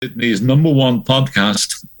Sydney's number one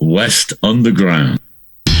podcast, West Underground.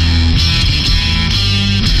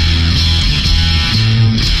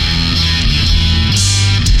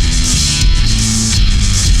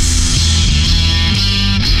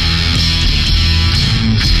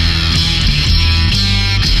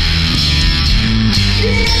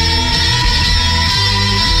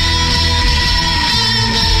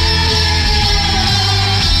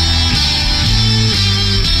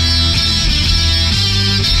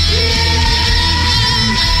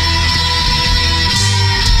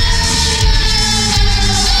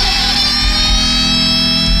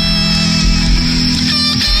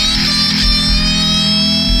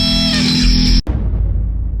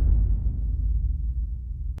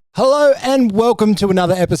 Hello and welcome to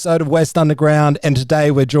another episode of West Underground, and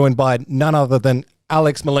today we're joined by none other than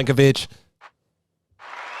Aleks Milinkovic.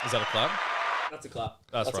 Is that a clap? That's a clap.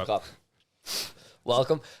 That's right. a clap.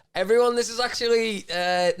 Welcome. Everyone, this is actually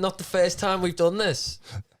not the first time we've done this.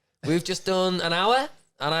 We've just done an hour,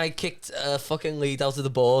 and I kicked a fucking lead out of the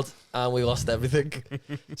board, and we lost everything.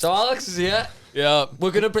 So Aleks is here. Yeah.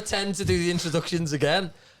 We're going to pretend to do the introductions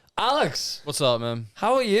again. Aleks, What's up, man?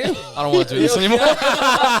 how are you? I don't want to do this anymore.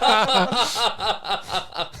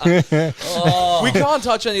 We can't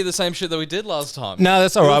touch any of the same shit that we did last time. No,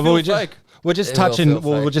 that's all right. It'll We're feel just, fake. we're just It will touching. feel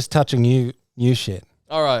Well, fake. we're just touching new shit.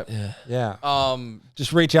 All right. Yeah. Um.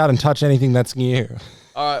 Just reach out and touch anything that's new.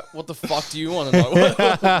 All right. What the fuck do you want to know? What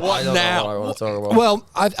I don't now? know what I want to talk about. Well,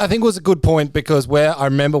 I think it was a good point because I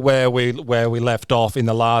remember where we left off in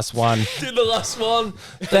the last one. Did the last one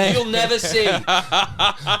that Thank- you'll never see.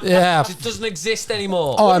 Yeah. It doesn't exist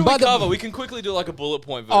anymore. Oh, What and did by we the cover? We can quickly do like a bullet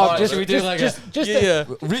point. Oh, version. should we do like a- yeah.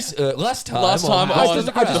 Last time. Last time on on- West I just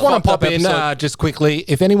Underground. want to fucked pop up in episode. just quickly.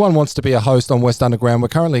 If anyone wants to be a host on West Underground, we're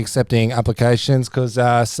currently accepting applications because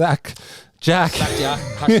Jack.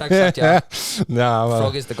 Hashtag Jack. No.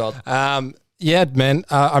 Frog is the god. Yeah, man.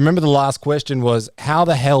 I remember the last question was, how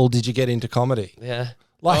the hell did you get into comedy? Yeah.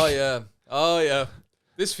 Like, Oh yeah.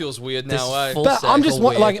 This feels weird This now, eh? full but I'm just circle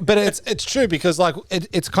weird. like, but it's true because like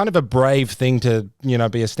it's kind of a brave thing to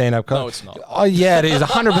be a stand-up comic. No, it's not. Oh yeah, it is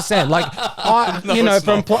 100%. Like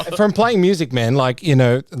from playing music, man. Like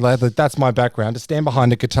that's my background. To stand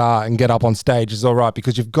behind a guitar and get up on stage is all right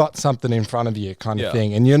because you've got something in front of you, kind of Yeah.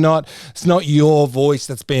 thing, and it's not your voice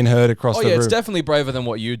that's being heard across Oh the yeah, room. it's definitely braver than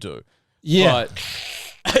what you do. Yeah.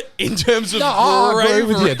 But in terms of No, I agree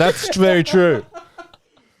with bravery- you. That's very true.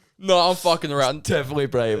 No, I'm fucking around. Definitely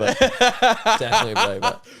braver. Definitely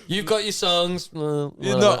braver. You've got your songs. You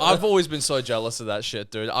know, I've always been so jealous of that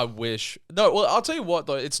shit, dude. I wish. No, well, I'll tell you what,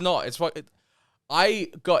 though. It's not. It's what I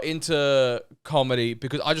got into comedy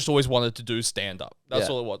because I just always wanted to do stand up. That's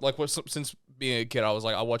Yeah. all it was. Like, since being a kid, I was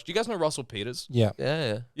like, I watched. You guys know Russell Peters? Yeah.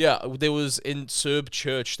 Yeah. Yeah, there was in Serb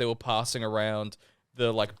church. They were passing around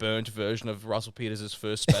the like burnt version of Russell Peters'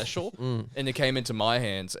 first special, and it came into my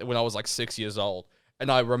hands when I was like 6 years old.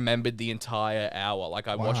 And I remembered the entire hour. Like,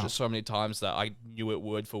 I watched it so many times that I knew it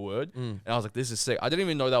word for word. And I was like, this is sick. I didn't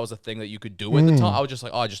even know that was a thing that you could do at the time. I was just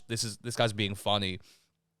like, oh, this guy's being funny.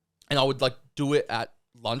 And I would like do it at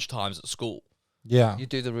lunchtimes at school. Yeah. You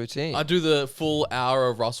do the routine. I do the full hour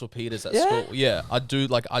of Russell Peters at Yeah? school. Yeah, I do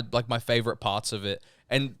like my favorite parts of it.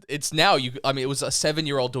 And it's now it was a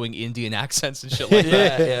 7-year-old doing Indian accents and shit like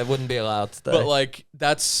that. yeah, it wouldn't be allowed today. But like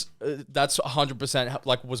that's 100%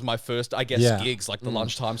 like was my first gigs like the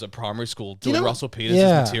lunchtimes at primary school doing know- Russell Peters'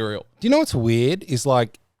 Yeah. material. Do you know what's weird? Is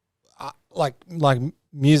like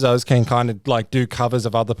musos can kind of like do covers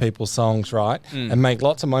of other people's songs, right? And make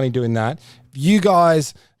lots of money doing that. If you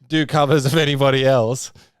guys do covers of anybody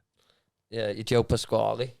else, yeah, you Joe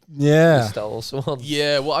Pasquale. yeah. You stole someone.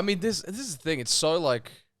 Yeah, well, I mean, this is the thing. It's so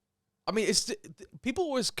like, I mean, it's people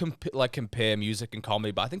always compare music and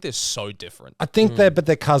comedy, but I think they're so different. I think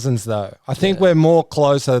they're cousins though. I think we're more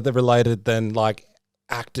closer related than like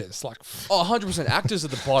actors. Like, Oh, 100%. Actors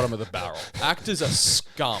at the bottom of the barrel. Actors are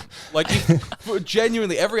scum. Like,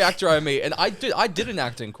 genuinely, every actor I meet, and I did an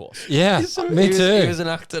acting course. yeah, me He too. was an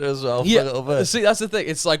actor as well for a Yeah, little bit. see, that's the thing.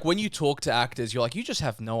 It's like when you talk to actors, you're like, you just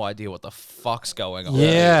have no idea what the fuck's going on.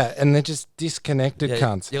 Yeah, and they're just disconnected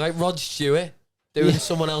cunts. You're like Rod Stewart doing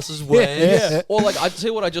someone else's words. Yeah. Or like, I tell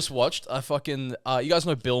you what I just watched. I fucking, you guys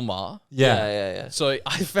know Bill Maher? Yeah. So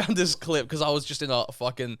I found this clip because I was just in a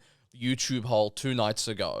fucking YouTube hole 2 nights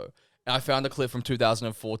ago. And I found a clip from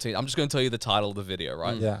 2014. I'm just going to tell you the title of the video,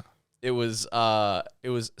 right? Yeah. It was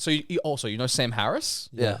so you know Sam Harris?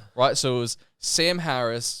 Yeah. Right? So it was Sam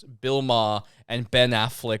Harris, Bill Maher, and Ben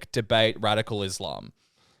Affleck debate radical Islam.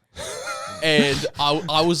 And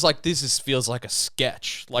I was like, feels like a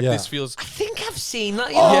sketch. Like this feels. I think I've seen that.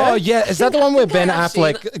 Oh yeah, is that the one where Ben I've seen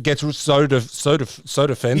Affleck gets so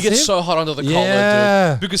defensive? He gets so hot under the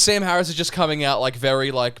collar, dude. Because Sam Harris is just coming out like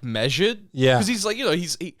very like measured. Yeah. Because he's like,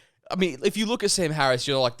 I mean, if you look at Sam Harris,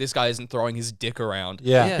 you're like, this guy isn't throwing his dick around.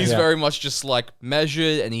 Yeah. He's very much just like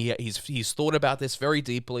measured, and he's thought about this very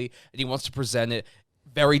deeply, and he wants to present it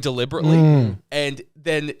very deliberately. And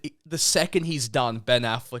then the second he's done, Ben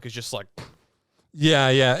Affleck is just like,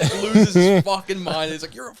 loses his fucking mind. He's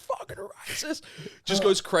like, you're a fucking racist. Just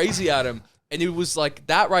goes crazy at him. And it was like,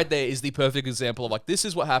 that right there is the perfect example of like, this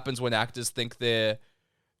is what happens when actors think they're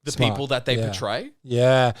the Smart. people that they portray.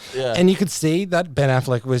 Yeah. And you could see that Ben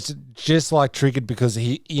Affleck was just like triggered because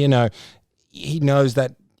he knows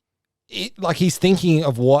that he's thinking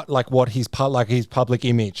of what his public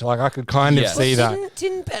image. Like I could kind of see that.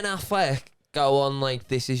 Didn't Ben Affleck go on like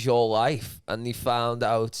This Is Your Life and he found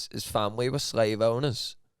out his family were slave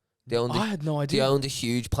owners? I had no idea. They owned a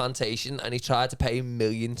huge plantation and he tried to pay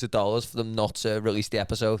millions of dollars for them not to release the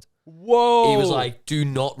episode. Whoa. He was like, do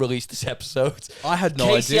not release this episode. I had no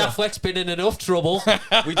Casey idea. Affleck's been in enough trouble.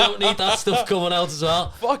 We don't need that stuff coming out as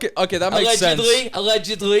well. Fuck it. Okay, that makes sense.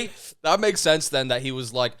 Allegedly. That makes sense then that he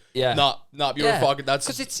was like, you're a fucking, that's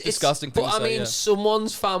disgusting thing to say. But I mean,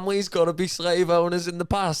 someone's family's got to be slave owners in the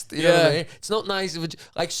past. You know what I mean? It's not nice.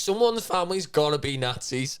 Like, someone's family's got to be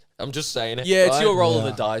Nazis. I'm just saying it. Yeah, it's your roll of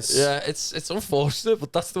the dice. Yeah, it's unfortunate,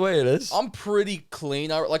 but that's the way it is. I'm pretty clean.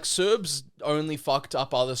 Like, Serbs only fucked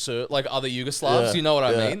up other Yugoslavs. Yeah, You know what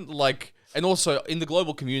I mean? Like, and also in the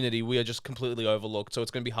global community, we are just completely overlooked. So it's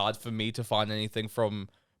going to be hard for me to find anything from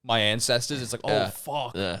my ancestors. It's like, oh,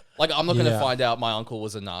 fuck. Yeah. Like, I'm not going to find out my uncle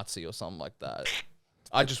was a Nazi or something like that.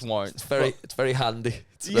 I just won't. It's very handy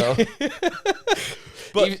to know.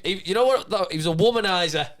 But you know what? Though? He was a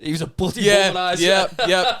womanizer. He was a bloody womanizer.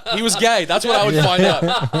 Yeah. He was gay. That's what I would find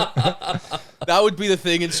out. That would be the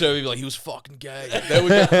thing in Serbia. Like, he was fucking gay. They would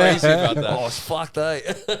get crazy about that. Oh, it's fucked, eh?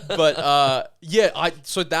 But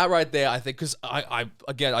so that right there, I think, because I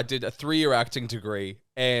did a 3-year acting degree,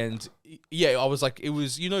 and I was like, it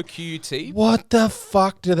was, QUT. What the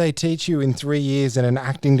fuck do they teach you in 3 years in an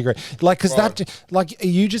acting degree? Like, because are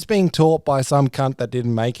you just being taught by some cunt that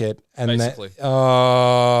didn't make it? And basically.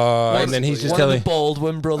 And then he's just one telling of the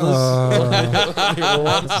Baldwin brothers.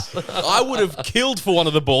 I would have killed for one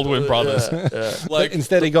of the Baldwin brothers. Like,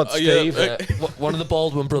 instead he got Steve. One of the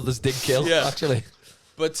Baldwin brothers did kill, actually.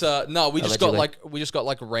 But no, we just got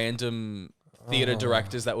like random theater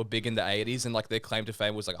directors that were big in the 80s, and like their claim to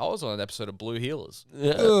fame was like, I was on an episode of Blue Heelers.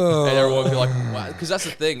 Yeah. And everyone would be like, wow. Because that's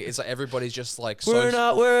the thing. It's like everybody's just like, we're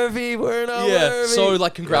not worthy. So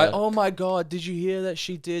like, oh my God, did you hear that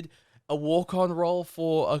she did a walk-on role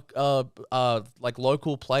for a like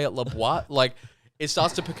local play at La Boite? Like, it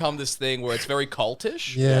starts to become this thing where it's very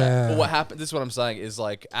cultish. Yeah. But what happens, this is what I'm saying, is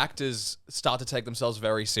like actors start to take themselves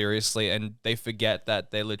very seriously, and they forget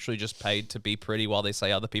that they're literally just paid to be pretty while they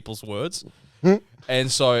say other people's words.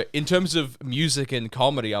 And so in terms of music and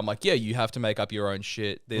comedy, I'm like, yeah, you have to make up your own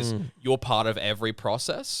shit. You're part of every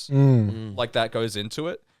process. Like, that goes into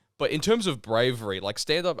it. But in terms of bravery, like,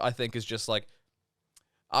 stand-up, I think, is just like,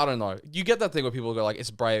 I don't know. You get that thing where people go like,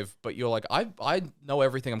 it's brave, but you're like, I know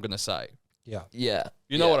everything I'm going to say. Yeah.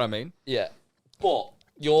 You know what I mean? Yeah. But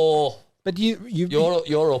you're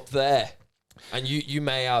up there, and you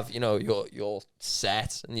may have, your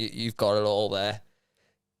set, and you've got it all there.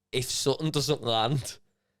 If something doesn't land,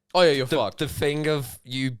 oh yeah, you're fucked. The thing of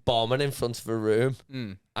you bombing in front of a room,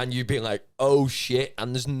 and you being like, oh shit,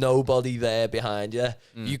 and there's nobody there behind you.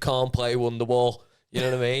 You can't play Wonderwall. You know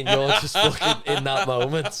what I mean? You're just fucking in that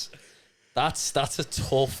moment. That's a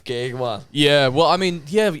tough gig, man. Yeah, well, I mean,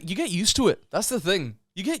 you get used to it. That's the thing.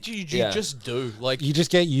 You just do. Like, you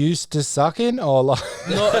just get used to sucking, or like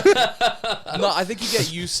no, I think you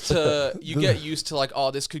get used to like,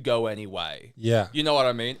 oh, this could go any way. Yeah. You know what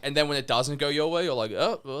I mean? And then when it doesn't go your way, you're like,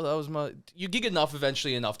 oh, well, that was you gig enough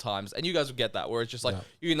times, and you guys will get that, where it's just like,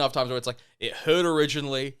 you get enough times where it's like, it hurt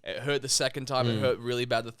originally, it hurt the second time, it hurt really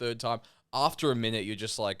bad the third time. After a minute, you're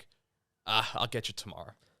just like, I'll get you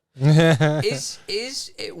tomorrow. Is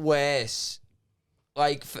it worse?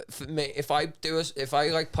 Like, for me, if I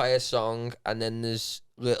like play a song and then there's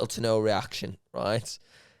little to no reaction, right?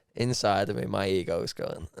 Inside of me, my ego is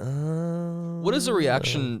going, oh. What is a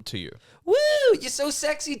reaction to you? Woo! You're so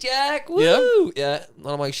sexy, Jack. Woo! Yeah. And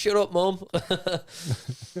I'm like, shut up, mum.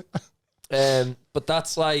 But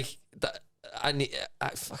that's like, that. I need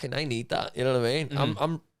that. You know what I mean?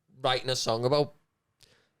 I'm writing a song about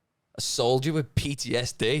a soldier with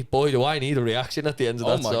PTSD. Boy, do I need a reaction at the end of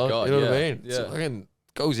that song. God, you know what I mean? Yeah. It's fucking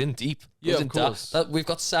goes in deep. Yeah, Goes of in course. We've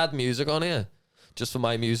got sad music on here, just for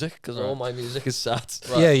my music, because all my music is sad.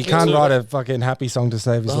 Right. Yeah, you can't write a fucking happy song to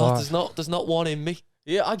save his life. There's not one in me.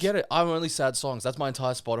 Yeah, I get it. I'm only sad songs. That's my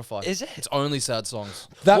entire Spotify. Is it? It's only sad songs.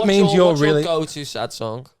 That means you're what's really. your go-to sad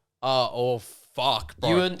song. Oh fuck,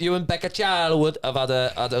 bro. You and Becca Charlwood have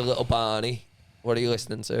had a little Barney. What are you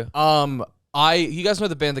listening to? You guys know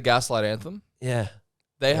the band The Gaslight Anthem? Yeah.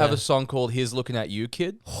 They have a song called "Here's Looking at You,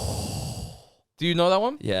 Kid." Do you know that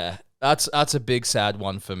one? Yeah. That's a big sad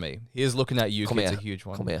one for me. "Here's Looking at You, Kid's a huge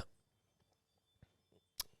one. Come here.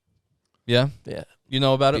 Yeah? Yeah. You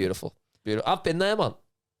know about it? Beautiful. Beautiful. I've been there, man.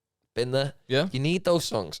 Been there. Yeah? You need those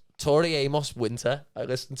songs. Tori Amos, Winter, I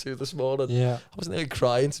listened to this morning. Yeah. I was nearly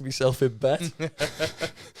crying to myself in bed.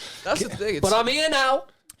 That's the thing. But I'm here now.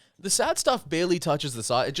 The sad stuff barely touches the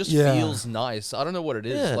side. It just Yeah. feels nice. I don't know what it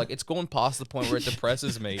is. Yeah. Like, it's gone past the point where it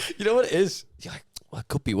depresses me. You know what it is? You're like, well, it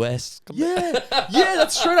could be worse. Yeah,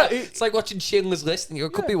 that's straight up. It's like watching Schindler's List and you go,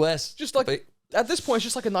 it could be worse. Just like, at this point, it's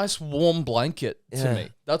just like a nice warm blanket to Yeah. me.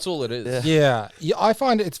 That's all it is. Yeah, I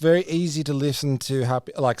find it's very easy to listen to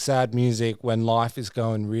happy, like sad music when life is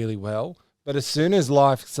going really well. But as soon as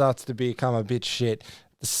life starts to become a bit shit,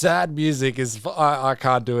 the sad music is I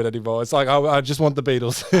can't do it anymore. It's like I just want the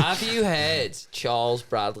Beatles. Have you heard Charles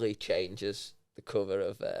Bradley changes the cover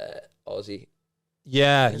of Ozzy?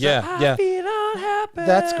 yeah.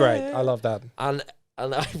 That's great. I love that. And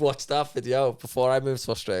I watched that video before I moved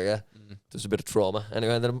to Australia. There's a bit of trauma.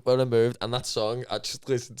 Anyway, and then when I moved, and that song, I just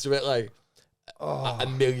listened to it like a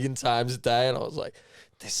million times a day, and I was like,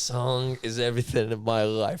 this song is everything in my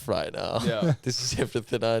life right now. Yeah. This is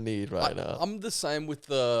everything I need right now. I'm the same with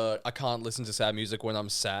I can't listen to sad music when I'm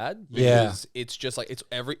sad. Yeah. Because it's just like,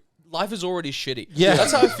 life is already shitty. Yeah.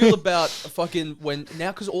 That's how I feel about fucking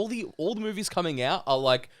because all the movies coming out are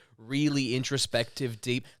like really introspective,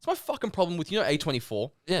 deep. It's my fucking problem with,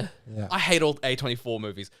 A24. Yeah. I hate all A24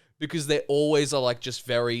 movies because they always are like just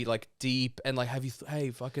very like deep and like,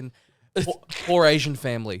 hey, fucking poor Asian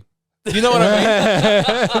family. You know what I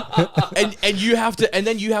mean? and you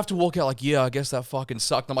have to walk out like, yeah, I guess that fucking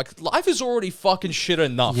sucked. And I'm like, life is already fucking shit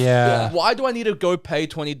enough. Yeah. Why do I need to go pay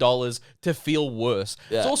 $20 to feel worse?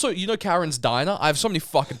 Yeah. It's also, Karen's Diner. I have so many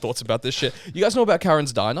fucking thoughts about this shit. You guys know about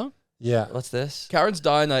Karen's Diner? Yeah. What's this? Karen's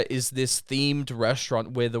Diner is this themed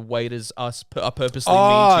restaurant where the waiters are purposely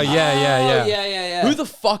Oh, mean to you. yeah. Who the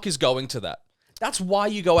fuck is going to that? That's why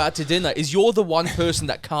you go out to dinner, is you're the one person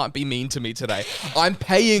that can't be mean to me today. I'm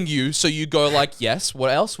paying you, so you go like, yes, what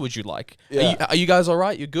else would you like? Yeah. Are you guys all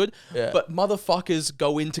right? You're good? Yeah. But motherfuckers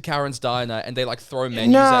go into Karen's Diner and they like throw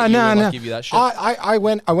menus at you and like, give you that shit. I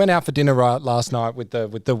went out for dinner last night with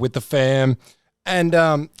the fam, and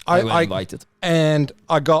I invited. and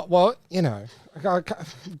I got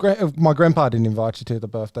my grandpa didn't invite you to the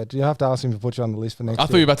birthday. Do you have to ask him to put you on the list for next I year?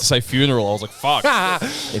 thought you were about to say funeral. I was like, fuck.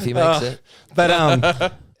 If he makes it.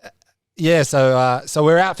 But yeah. So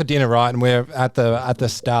we're out for dinner, right? And we're at the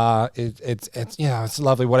Star. It's it's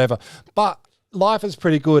lovely, whatever. But life is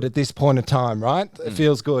pretty good at this point in time, right? It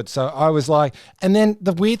feels good. So I was like, and then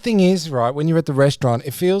the weird thing is, right, when you're at the restaurant,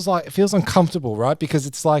 it feels uncomfortable, right? Because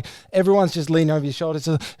it's like everyone's just leaning over your shoulder.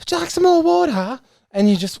 So, would you like some more water? And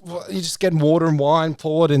you just getting water and wine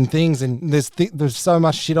poured and things, and there's so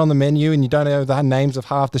much shit on the menu, and you don't know the names of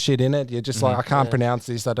half the shit in it. You're just like, I can't pronounce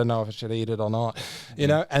this. I don't know if I should eat it or not, you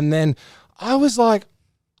know. And then I was like,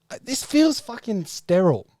 this feels fucking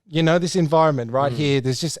sterile. This environment right here.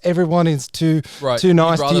 There's just everyone is too nice. You'd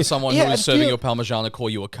rather to you. someone who is serving your Parmigiana call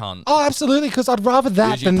you a cunt. Oh, absolutely, because I'd rather that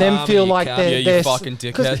Here's than your them palm, feel you like cunt. they're Yeah, you fucking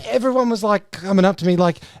dickhead. Because everyone was like coming up to me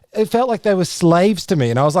like it felt like they were slaves to me,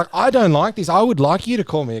 and I was like, I don't like this. I would like you to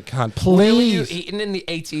call me a cunt, please. Were you eating in the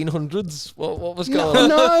 1800s? What was going on?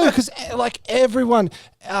 No, because like everyone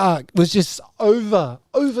was just over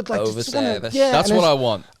like just wanna- Overservice. yeah, That's and what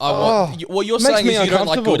it's- I want. What you're makes saying me is you don't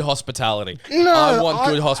like uncomfortable. good hospitality. No, I want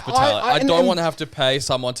good hospitality. I don't and- want to have to pay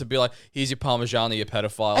someone to be like, here's your Parmigiana, you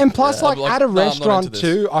pedophile. And plus, I'll like be at a "No, I'm not restaurant into this."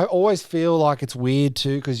 too, I always feel like it's weird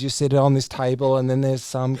too because you sit on this table and then there's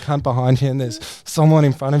some cunt behind you and there's someone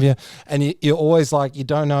in front of you, and you're always like you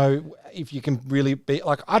don't know if you can really be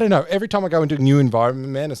like I don't know. Every time I go into a new environment,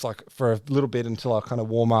 man, it's like for a little bit until I kind of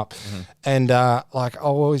warm up, and like I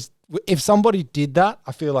always if somebody did that,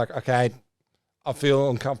 I feel like okay, I feel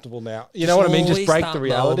uncomfortable now. You know what I mean? Just Always break that the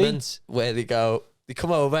reality. moment where they go. They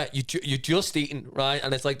come over, you're just eating, right?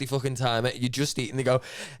 And it's like they fucking time it. You're just eating. They go,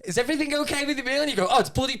 is everything okay with your meal? And you go, oh, it's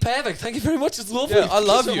bloody perfect. Thank you very much. It's lovely. Yeah, I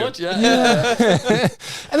love Thank you. so much. Yeah.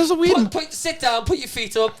 And there's a weird. Sit down, put your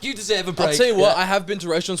feet up. You deserve a break. I'll tell you what, I have been to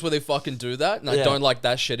restaurants where they fucking do that, and I Yeah. don't like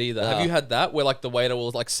that shit either. Have No. you had that where like the waiter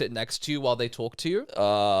will like sit next to you while they talk to you?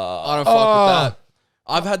 Oh, I don't fuck with that.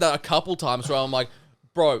 I've had that a couple times where I'm like,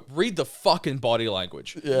 bro, read the fucking body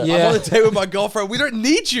language. Yeah. Yeah. I'm on a date with my girlfriend. We don't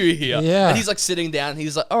need you here. Yeah. And he's like sitting down. And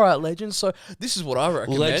he's like, all right, legend. So this is what I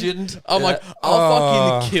recommend. Legend. I'm like,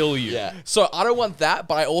 I'll fucking kill you. Yeah. So I don't want that,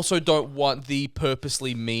 but I also don't want the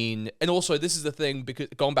purposely mean. And also, this is the thing, because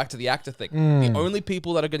going back to the actor thing, the only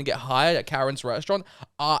people that are going to get hired at Karen's restaurant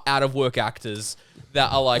are out of work actors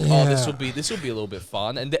that are like, oh, this will be a little bit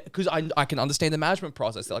fun. And because I can understand the management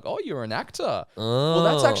process. They're like, oh, you're an actor. Well,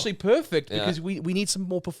 that's actually perfect because we need some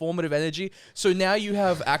more performative energy. So now you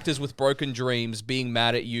have actors with broken dreams being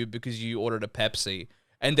mad at you because you ordered a Pepsi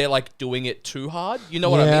and they're like doing it too hard. You know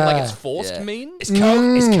what I mean? Like it's forced mean. It's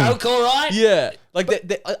Coke. It's Coke, all right? Yeah.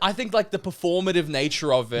 Like I think like the performative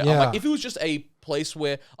nature of it. I'm like, if it was just a place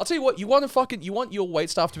where I'll tell you what, you want your wait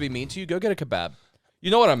staff to be mean to you, go get a kebab. You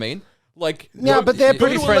know what I mean? Like, Yeah, but they're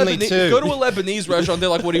pretty friendly too. Go to a Lebanese restaurant. They're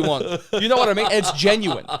like, "What do you want?" You know what I mean? It's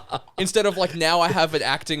genuine. Instead of like now, I have an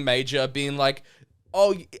acting major being like,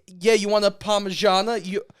 "Oh yeah, you want a Parmigiana?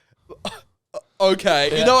 You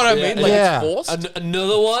okay?" You know what I mean? Like it's forced.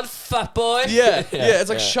 Another one, fat boy. Yeah. It's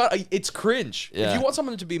like it's cringe. Yeah. If you want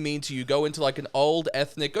someone to be mean to you, go into like an old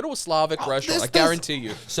ethnic, go to a Slavic restaurant. I guarantee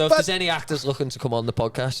you. So if there's any actors looking to come on the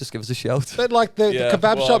podcast, just give us a shout. But like the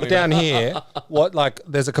kebab shop down here,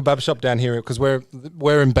 there's a kebab shop down here because we're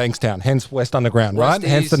in Bankstown, hence West Underground, right?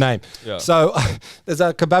 Hence the name. Yeah. So there's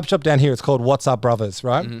a kebab shop down here. It's called What's Up Brothers,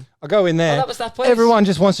 right? I go in there. that was that place? Everyone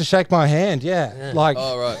just wants to shake my hand. Yeah. Like,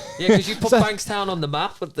 Oh right. Yeah, because you put Bankstown on the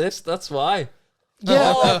map with this. That's why.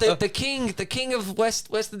 Yeah. Oh, the king of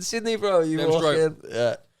Western Sydney, bro. You Name's walk right. in.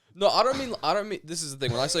 Yeah. No, I don't mean. This is the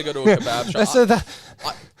thing. When I say go to a kebab shop, so that,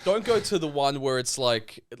 don't go to the one where it's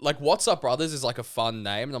like What's Up Brothers is like a fun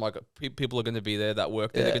name, and I'm like, people are going to be there that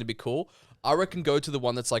work there. They're going to be cool. I reckon go to the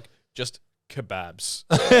one that's like just kebabs.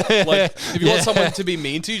 Like if you want someone to be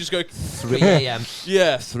mean to you, just go 3 a.m.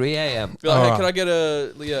 Yeah. 3 a.m. Be like, hey, Alright. can I get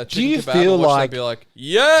a chicken Do you kebab? feel And watch them like- be like,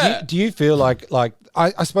 yeah. do you feel like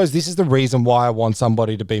I suppose this is the reason why I want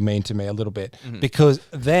somebody to be mean to me a little bit because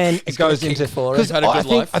then it goes got a into kick for it. because He's had a good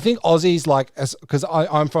life. I think Aussies like because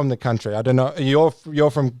I'm from the country. I don't know,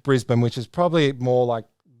 you're from Brisbane, which is probably more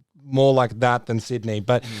like that than Sydney.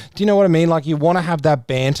 But do you know what I mean? Like you want to have that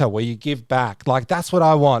banter where you give back. Like that's what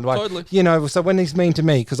I want. Like, Totally. you know, so when he's mean to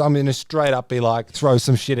me, because I'm going to straight up be like, throw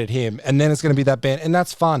some shit at him. And then it's going to be that banter. And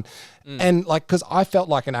that's fun. And like, because I felt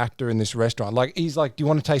like an actor in this restaurant. Like he's like, do you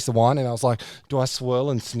want to taste the wine? And I was like, do I swirl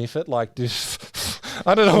and sniff it? Like,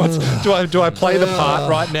 I don't know. Do I play the part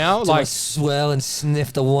right now? Do I Like, swell and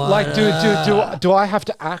sniff the wine? like, do I have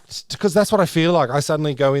to act? Because that's what I feel like. I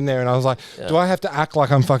suddenly go in there and I was like, do I have to act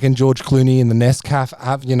like I'm fucking George Clooney in the Nescaf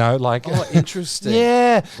app? You know, like, Oh, interesting.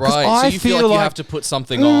 yeah, 'cause Right. I So you feel like you have to put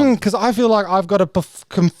something on. because I feel like I've got to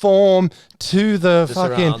conform to the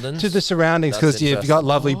surroundings? surroundings That's because you've got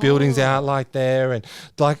lovely buildings out like there and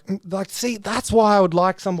like see that's why I would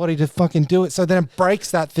like somebody to fucking do it so then it breaks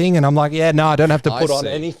that thing and I'm like yeah no I don't have to put on see.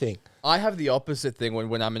 anything. I have the opposite thing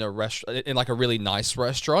when I'm in a restaurant, in like a really nice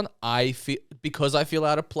restaurant. I feel because I feel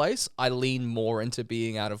out of place, I lean more into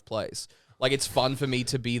being out of place. Like it's fun for me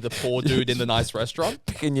to be the poor dude in the nice restaurant.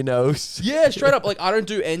 Picking your nose. Yeah, straight up. Like I don't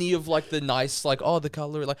do any of like the nice, like the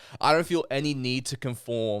color. Like I don't feel any need to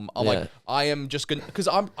conform. I'm like I am just gonna because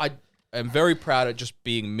I am very proud of just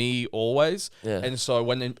being me always. Yeah. And so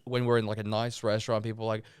when we're in like a nice restaurant, people are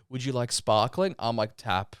like, would you like sparkling? I'm like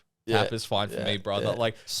tap. Tap is fine for me, brother. Yeah.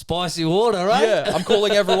 Like Spicy water, right? yeah, I'm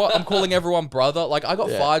calling everyone brother. Like I got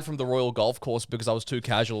fired from the Royal Golf Course because I was too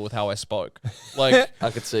casual with how I spoke. Like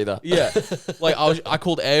I could see that. yeah, like I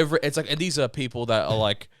called it's like, and these are people that are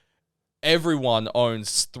like, everyone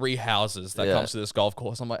owns 3 houses that comes to this golf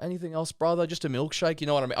course. I'm like, anything else, brother? Just a milkshake? You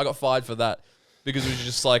know what I mean? I got fired for that because it was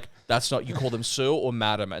just like, that's not, you call them sir or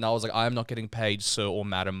madam. And I was like, I am not getting paid sir or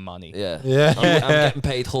madam money. Yeah. I'm getting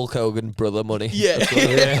paid Hulk Hogan brother money. Yeah. That's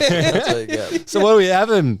what I get. So what are we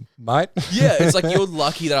having, mate? Yeah, it's like, you're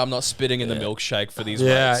lucky that I'm not spitting in the milkshake for these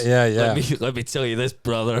rates. Yeah. Let me tell you this,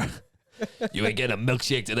 brother. You ain't getting a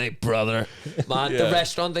milkshake today, brother. Man, the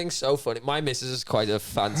restaurant thing's so funny. My missus is quite a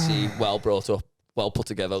fancy, well brought up, well put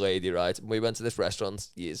together lady, right? And we went to this restaurant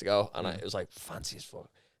years ago, and it was like fancy as fuck.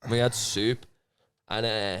 And we had soup, and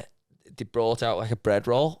they brought out like a bread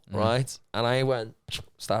roll, right? And I went,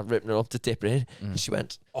 started ripping it up to dip it in, and she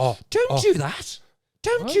went, "Don't do that!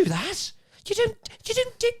 Don't do that! You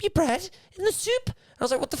don't dip your bread in the soup." And I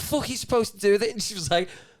was like, "What the fuck are you supposed to do with it?" And she was like,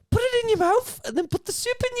 "Put it in your mouth and then put the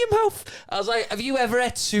soup in your mouth." I was like, "Have you ever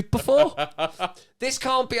ate soup before? This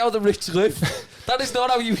can't be how the rich live. That is not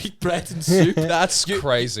how you eat bread and soup. That's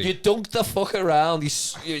crazy. You dunk the fuck around.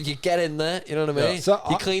 You get in there. You know what I mean? So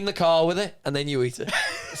you clean the car with it and then you eat it."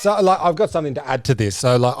 So, like, I've got something to add to this.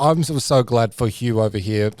 So, like, I'm so glad for Hugh over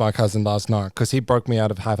here, my cousin, last night, because he broke me out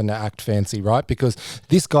of having to act fancy, right? Because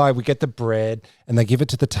this guy, we get the bread and they give it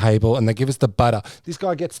to the table and they give us the butter. This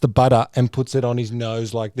guy gets the butter and puts it on his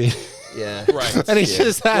nose like this. Yeah. Right. And he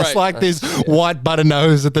just has Right. like this white butter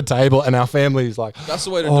nose at the table, and our family is like, That's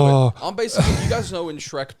the way to do it. I'm basically, you guys know in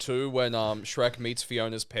Shrek 2 when Shrek meets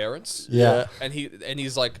Fiona's parents? Yeah. And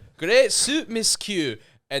he's like, great soup, Miss Q.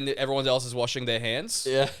 And everyone else is washing their hands.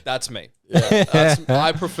 Yeah. That's me. Yeah.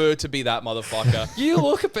 I prefer to be that motherfucker. You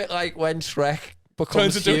look a bit like when Shrek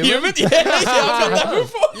becomes Turns into a human? Yeah, I've done that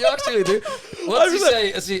before. You actually do. What does he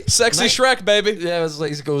say? Is he, Sexy Shrek, baby. Yeah, it's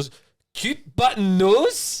like he goes, cute button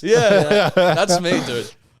nose. Yeah. That's me, dude.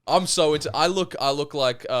 I'm so into. I look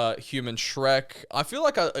like human Shrek. I feel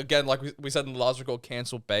like again, like we said in the last record,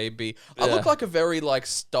 cancel baby. I look like a very like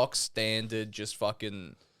stock standard, just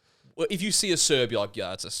fucking. If you see a Serb, you're like, yeah,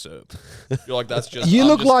 that's a Serb. You're like, that's just. you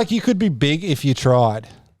look like you could be big if you tried.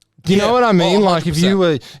 Do you know what I mean? Oh, like if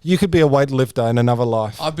you could be a weightlifter in another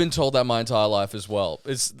life. I've been told that my entire life as well.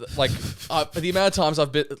 It's like the amount of times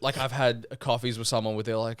I've had coffees with someone where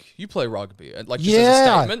they're like, you play rugby, and like just as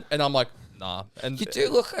a statement, and I'm like, nah. And You do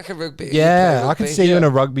look like a rugby. Yeah, I can see you in a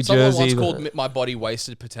rugby someone jersey. once called my body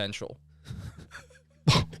wasted potential.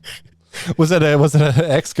 Was it an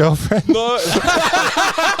ex-girlfriend? No.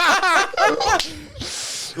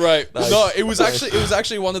 Right. No, it was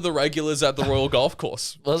actually one of the regulars at the Royal Golf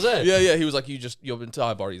Course. Was it? Yeah. He was like, your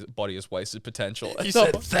entire body is wasted potential. You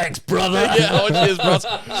said, thanks, brother. Yeah, oh, cheers,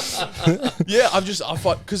 bro. Yeah, I'm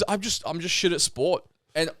just shit at sport,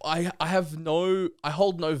 and I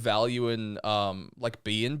hold no value in like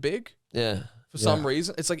being big. Yeah. For some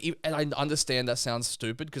reason, it's like, and I understand that sounds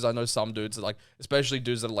stupid because I know some dudes that like, especially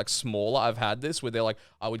dudes that are like smaller. I've had this where they're like,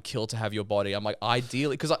 I would kill to have your body. I'm like,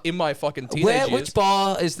 ideally, because in my fucking teenage years, Which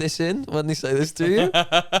bar is this in when they say this to you?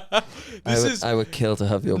 I would kill to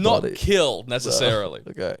have your not body. kill necessarily.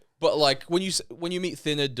 Okay. But like when you meet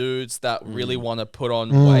thinner dudes that really want to put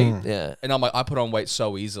on weight, Yeah. and I'm like, I put on weight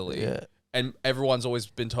so easily. Yeah. And everyone's always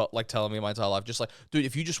been like telling me my entire life, just like, dude,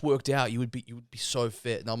 if you just worked out, you would be so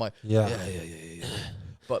fit. And I'm like, yeah.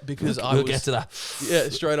 But because We'll get to that. Yeah,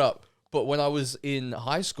 straight up. But when I was in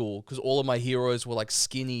high school, because all of my heroes were like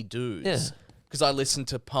skinny dudes. Yeah. Because I listened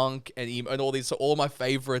to punk and emo and all these, so all of my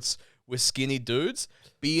favorites were skinny dudes.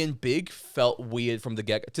 Being big felt weird from the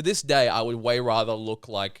get. To this day, I would way rather look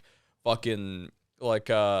like fucking like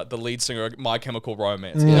the lead singer of My Chemical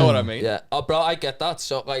Romance. You know what I mean? Yeah. Oh, bro, I get that.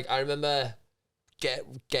 So, like, I remember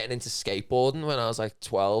getting into skateboarding when I was like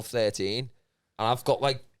 12, 13. And I've got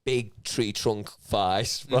like big tree trunk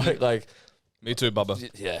thighs, right? Like, Me too, Bubba.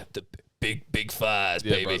 yeah, the big thighs,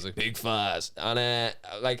 Yeah, baby. Buzzy. Big thighs. And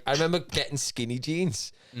like, I remember getting skinny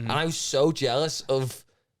jeans. And I was so jealous of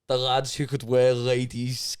the lads who could wear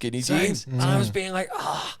ladies' skinny jeans. And I was being like,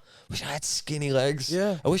 wish I had skinny legs.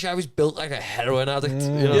 Yeah. I wish I was built like a heroin addict. You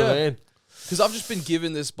know what I mean? Because I've just been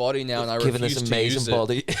given this body now, and I Given refuse this to use amazing it.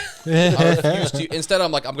 body. I refuse to. Instead,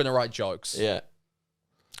 I'm like, I'm going to write jokes. Yeah.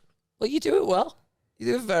 Well, you do it well. You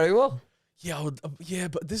do it very well. Yeah, yeah,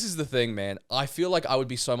 but this is the thing, man. I feel like I would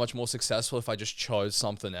be so much more successful if I just chose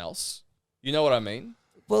something else. You know what I mean?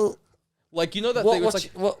 Well, like, you know that thing? It's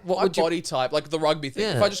like what my would you... body type, like the rugby thing.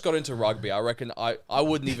 Yeah. If I just got into rugby, I reckon I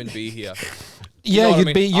wouldn't even be here. Yeah, know what I you'd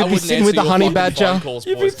mean? be I you'd be wouldn't sitting with the answer your honey fucking badger. phone calls,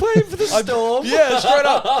 You'd be boys. playing for the Storm. Yeah, straight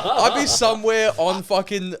up. I'd be somewhere on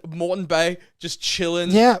fucking Moreton Bay, just chilling.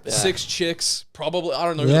 Yeah. 6 chicks, probably. I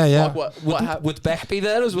don't know. Yeah, who the yeah. fuck, what happened? Would Beck be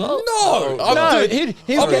there as well? No, No, dude,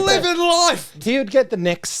 he'd I'm get living life. He would get the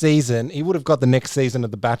next season. He would have got the next season of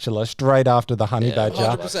The Bachelor straight after the honey badger.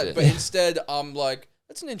 100%. But instead, I'm like,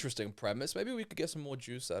 that's an interesting premise. Maybe we could get some more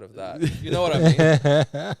juice out of that. You know what I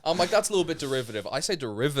mean? I'm like, that's a little bit derivative. I say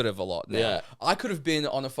derivative a lot now. Yeah. I could have been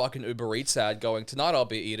on a fucking Uber Eats ad going, tonight I'll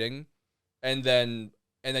be eating, and then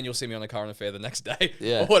you'll see me on a current affair the next day.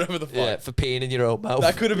 Yeah. Or whatever the fuck. Yeah, for peeing in your own mouth.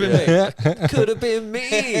 That could have been me. Could have been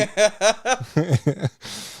me.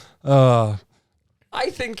 I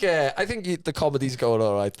think the comedy's going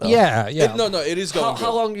all right though. Yeah, yeah. No, it is going How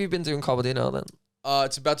good. long have you been doing comedy now then?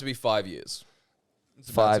 It's about to be 5 years. It's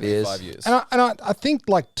about 5 to be years. 5 years. And I think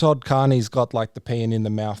like Todd Carney's got like the peeing in the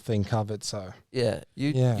mouth thing covered. So Yeah.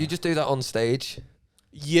 Yeah. You just do that on stage,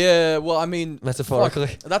 Yeah, well, I mean, metaphorically.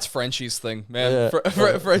 fuck, that's Frenchie's thing, man.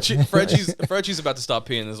 Yeah. Frenchie's about to start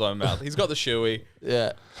peeing in his own mouth. He's got the shoey.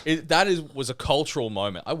 Yeah. Was a cultural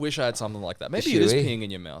moment. I wish I had something like that. Maybe it is shoey? peeing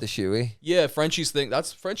in your mouth. The shoey. Yeah, Frenchie's thing.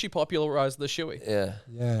 That's Frenchie popularized the shoey. Yeah.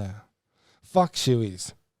 yeah, fuck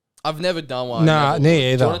shoeies. I've never done one. Nah, Never me would. Do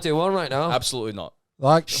you either. want to do one right now? Absolutely not.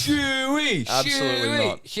 Like, Shoey, Absolutely shoey.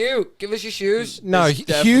 not. Hugh, give us your shoes. no, There's Hugh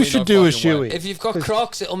definitely should no do a fucking way. shoey. If you've got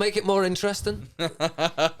Crocs, it'll make it more interesting.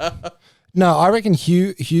 No, I reckon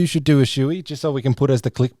Hugh should do a shoey just so we can put as the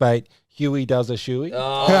clickbait. Huey does a shoey.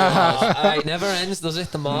 Oh, it never ends, does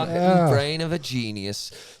it? The marketing Yeah. brain of a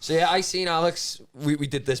genius. So yeah, I seen Alex. We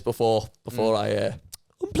did this before I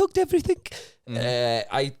unplugged everything.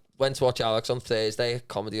 I went to watch Alex on Thursday at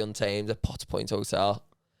Comedy Untamed at Potts Point Hotel,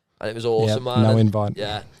 and it was awesome, Yeah, man. no And invite.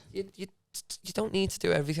 Yeah, you don't need to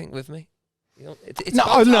do everything with me. You know, it's No,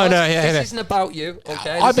 about no, Alex. no, yeah, This yeah. isn't about you,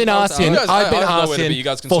 okay? I've This been is about asking. Alex. I've been I have nowhere to be. asking You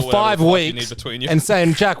guys can for sort whatever 5 the fuck you weeks need between you. and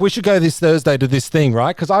saying, Jack, we should go this Thursday to this thing,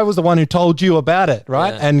 right? Because I was the one who told you about it,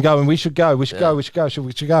 right? Yeah. And going, we should go. We should go. We should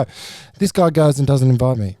go. This guy goes and doesn't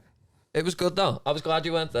invite me. It was good though. I was glad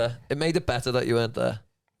you went there. It made it better that you went there.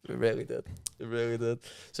 It really did. It really did.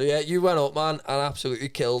 So yeah, you went up, man, and absolutely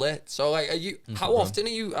killed it. So like, are you? How often are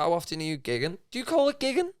you gigging? Do you call it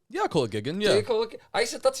gigging? Yeah, I call it gigging. Do Yeah. you call it? I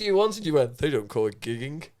said that to you once, and you went, "They don't call it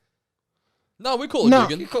gigging." No, we call it No.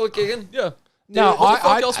 You gigging. call it gigging? Yeah. No, What the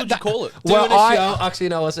fuck else would you call it? Well, Doing a show. Actually,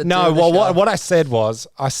 no. I said No, doing a well, show. what I said was,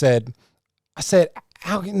 I said,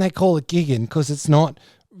 how can they call it gigging? Because it's not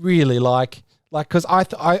really like, because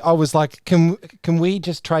I was like, can we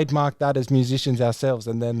just trademark that as musicians ourselves,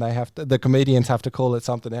 and then the comedians have to call it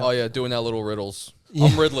something else? Oh yeah, doing our little riddles.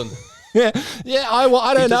 I'm riddling. yeah, I He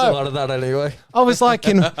don't does a know. lot of that anyway. I was like,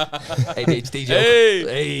 ADHD joke. Hey.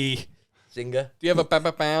 Hey, singer. Do you have a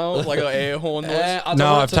bow like an air horn noise? I don't No,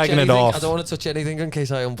 wanna I've touch taken it anything. off. I don't want to touch anything in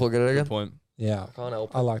case I unplug it Good again. point. yeah, Can't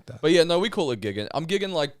help. I like that. But yeah, no, we call it gigging. I'm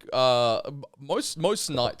gigging like most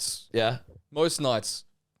nights. Yeah. Most nights.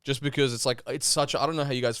 Just because it's like it's such I don't know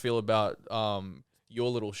how you guys feel about your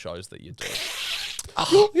little shows that you do.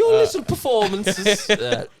 Your little performances.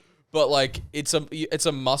 Yeah. But like it's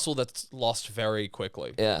a muscle that's lost very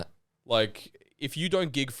quickly. Yeah. Like if you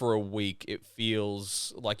don't gig for a week, it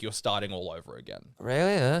feels like you're starting all over again.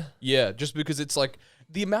 Really? Yeah. Yeah, just because it's like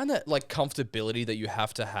the amount of like comfortability that you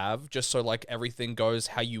have to have just so like everything goes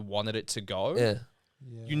how you wanted it to go. Yeah.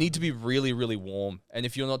 You need to be really, really warm. And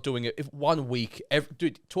if you're not doing it, if 1 week,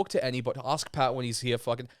 dude, talk to anybody. Ask Pat when he's here.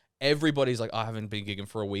 Fucking everybody's like, I haven't been gigging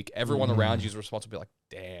for a week. Everyone around you is responsible. Like,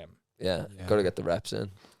 damn. Yeah. Got to get the reps in.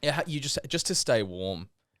 Yeah, you just to stay warm.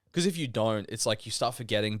 Because if you don't, it's like you start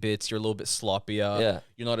forgetting bits. You're a little bit sloppier. Yeah.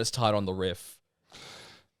 You're not as tight on the riff.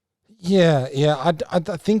 Yeah. I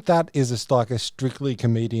think that is like a strictly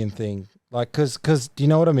comedian thing. Like, cause do you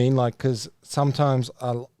know what I mean? Like, cause sometimes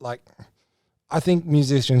I think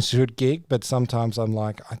musicians should gig, but sometimes I'm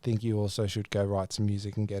like, I think you also should go write some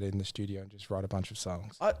music and get in the studio and just write a bunch of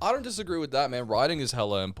songs. I don't disagree with that, man. Writing is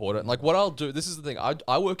hella important. Like what I'll do, this is the thing.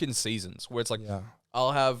 I work in seasons where it's like Yeah.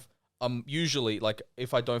 I'll have usually like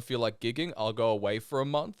if I don't feel like gigging, I'll go away for a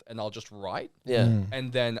month and I'll just write. Yeah.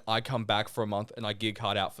 And then I come back for a month and I gig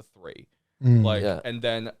hard out for 3. Mm. Like Yeah. and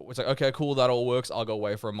then it's like, okay, cool, that all works. I'll go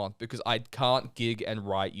away for a month because I can't gig and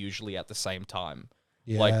write usually at the same time.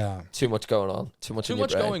 Yeah. like, Too much going on. Too much. Too in your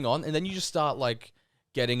much brain. going on, and then you just start like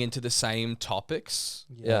getting into the same topics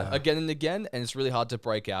Yeah. again and again, and it's really hard to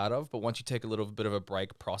break out of. But once you take a little bit of a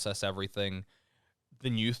break, process everything, the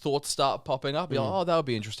new thoughts start popping up. You're like, oh, that would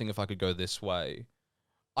be interesting if I could go this way.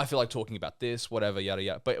 I feel like talking about this, whatever, yada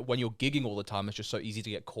yada. But when you're gigging all the time, it's just so easy to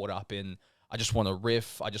get caught up in. I just want to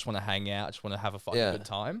riff. I just want to hang out. I just want to have a fucking Yeah. good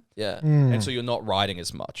time. Yeah. And so you're not writing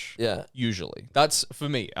as much. Yeah. Usually, that's for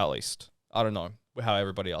me at least. I don't know how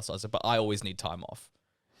everybody else does it, but I always need time off,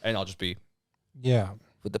 and I'll just be Yeah.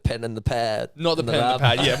 With the pen and the pad. not the and pen and the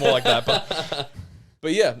lab. pad, yeah, more like that.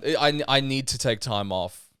 But yeah, I need to take time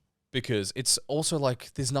off because it's also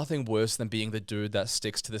like there's nothing worse than being the dude that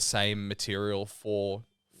sticks to the same material for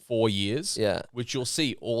 4 years, Yeah. which you'll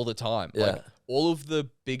see all the time. Yeah. Like all of the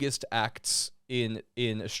biggest acts in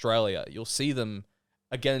Australia, you'll see them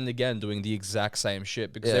again and again doing the exact same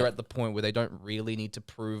shit because Yeah. they're at the point where they don't really need to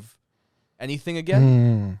prove anything again.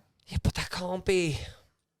 Mm. Yeah, but that can't be.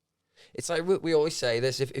 It's like we always say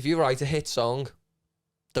this: if you write a hit song,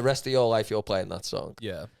 the rest of your life you're playing that song.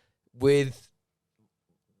 Yeah.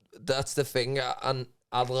 That's the thing, and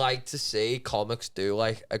I'd like to see comics do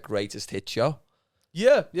like a greatest hit show.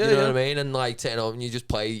 Yeah, You know what I mean? And like turn up and you just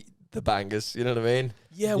play the bangers. You know what I mean?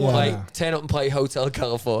 Yeah, well, Like turn up and play Hotel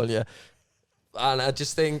California. And I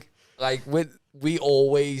just think like we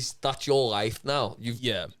always that's your life now.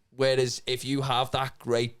 yeah. Whereas if you have that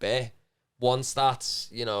great bit, once that's,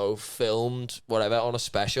 filmed, whatever, on a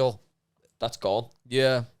special, that's gone.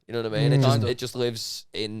 Yeah. You know what I mean? Kinda. It just lives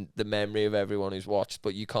in the memory of everyone who's watched,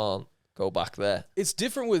 but you can't go back there. It's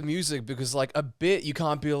different with music because like a bit you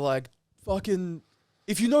can't be like fucking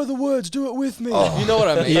if you know the words, do it with me. You know what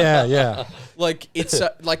I mean? Yeah. Like it's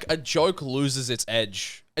like a joke loses its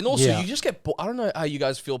edge, and also you just get. I don't know how you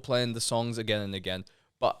guys feel playing the songs again and again,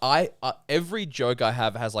 but every joke I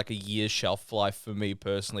have has like a year's shelf life for me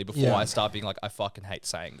personally before I start being like, I fucking hate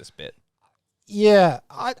saying this bit. Yeah,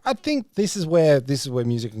 I think this is where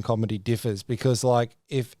music and comedy differs, because like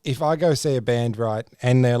if I go see a band, right,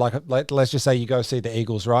 and they're like let's just say you go see the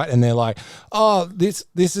Eagles, right, and they're like, oh, this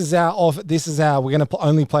is our we're gonna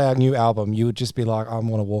only play our new album, you would just be like, I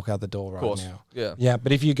want to walk out the door right now. Yeah.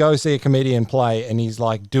 But if you go see a comedian play and he's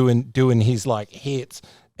like doing his like hits,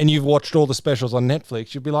 and you've watched all the specials on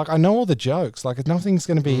Netflix, you'd be like, I know all the jokes. Like, nothing's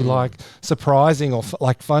going to be like surprising or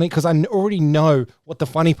like funny, because I already know what the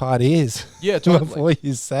funny part is. Yeah, totally. Before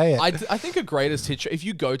you say it. I think a greatest hit show, if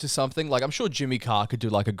you go to something, like I'm sure Jimmy Carr could do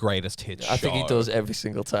like a greatest hit show. I think he does every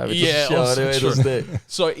single time.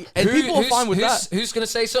 So, and people are fine with that. Who's going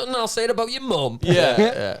to say something? I'll say it about your mum.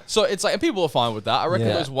 Yeah. So it's like, and people are fine with that. I reckon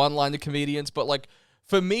Yeah. those one-liner comedians, but like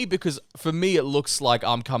for me, it looks like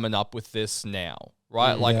I'm coming up with this now.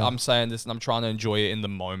 Right? Like I'm saying this and I'm trying to enjoy it in the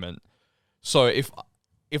moment. So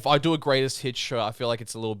if I do a greatest hit show, I feel like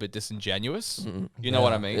it's a little bit disingenuous. You know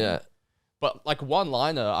what I mean? Yeah. But like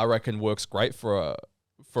one-liner, I reckon works great for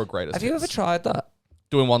a greatest Have you ever tried that?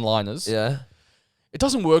 doing one-liners? Yeah. It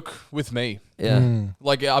doesn't work with me. Yeah.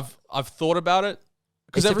 Like I've thought about it.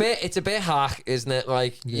 It's a bit hack, isn't it?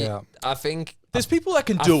 Like, I think there's people that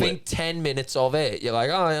can do I think 10 minutes of it, you're like,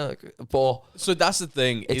 oh yeah, but so that's the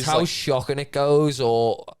thing. It's how shocking it goes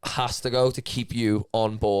or has to go to keep you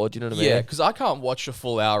on board. You know what I mean? Yeah, because I can't watch a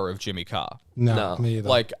full hour of Jimmy Carr. No, me either.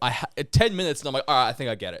 Like 10 minutes and I'm like, all right, I think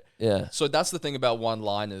I get it. Yeah. So that's the thing about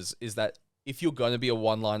one-liners, is that if you're going to be a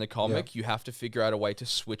one-liner comic, you have to figure out a way to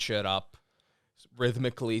switch it up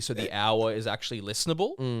rhythmically so the hour is actually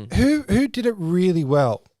listenable. Who did it really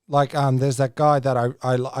well? Like there's that guy that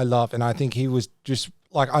I love, and I think he was just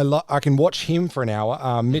like I can watch him for an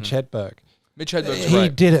hour. Mitch Hedberg. Mitch Hedberg's He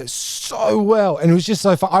great. did it so well, and it was just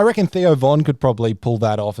so fun. I reckon Theo Von could probably pull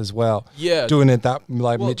that off as well. Yeah, doing it that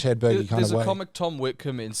like Mitch Hedberg kind of way. There's a comic, Tom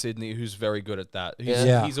Whitcomb in Sydney, who's very good at that.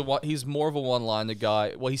 He's more of a one-liner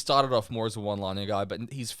guy. Well, he started off more as a one-liner guy,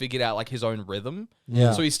 but he's figured out like his own rhythm.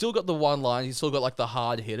 Yeah. So he's still got the one line. He's still got like the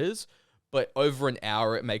hard hitters, but over an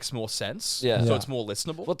hour it makes more sense. Yeah. So it's more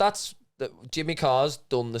listenable. Well, Jimmy Carr's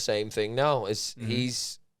done the same thing now.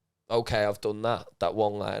 He's okay, I've done that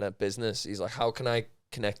one-liner business. He's like, how can I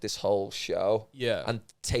connect this whole show and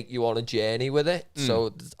take you on a journey with it?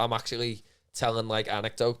 So I'm actually telling like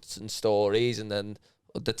anecdotes and stories, and then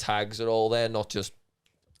the tags are all there, not just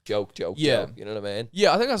joke, joke. You know what I mean?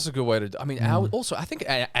 Yeah, I think that's a good way to. I mean, also I think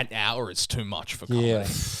an hour is too much for comedy. Yeah.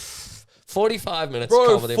 45 minutes,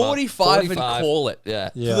 Bro, comedy, 45 and call it.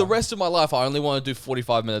 Yeah. For the rest of my life, I only want to do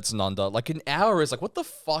 45 minutes and under. Like, an hour is like, what the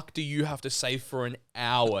fuck do you have to say for an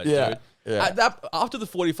hour, dude? Yeah. After the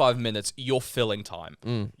 45 minutes, you're filling time.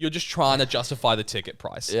 You're just trying to justify the ticket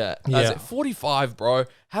price. Yeah. That's it. 45, bro.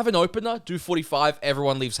 Have an opener, do 45,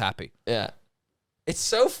 everyone leaves happy. Yeah. It's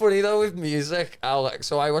so funny, though, with music, Aleks.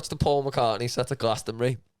 So I watched the Paul McCartney set at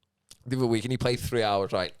Glastonbury the other week, and he played 3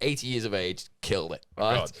 hours, right? 80 years of age, killed it,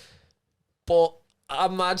 right? God. But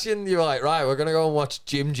imagine you're like, right, we're going to go and watch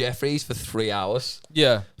Jim Jeffries for 3 hours.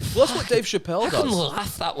 Yeah. Well, that's what Dave Chappelle does. I couldn't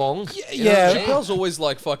laugh that long. Yeah. Chappelle's always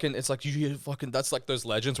like fucking, it's like, you hear fucking, that's like those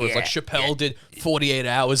legends where it's like Chappelle did 48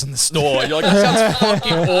 hours in the store. You're like, that sounds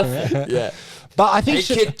fucking awful. Yeah. But I think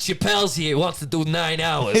kid, Chappelle's here, wants to do 9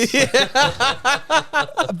 hours.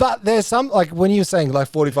 But there's some, like when you're saying like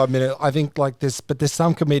 45 minutes, I think like this, but there's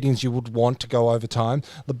some comedians you would want to go over time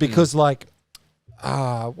because like,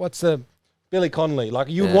 what's the Billy Connolly? Like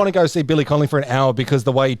you want to go see Billy Connolly for an hour because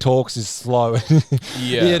the way he talks is slow.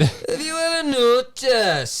 Yeah. Have you ever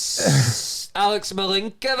noticed Aleks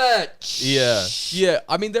Milinkovic? Yeah. Yeah.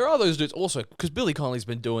 I mean, there are those dudes also, because Billy Connolly's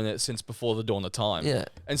been doing it since before the dawn of time. Yeah.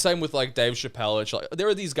 And same with like Dave Chappelle. It's like, there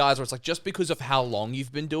are these guys where it's like, just because of how long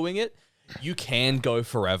you've been doing it, you can go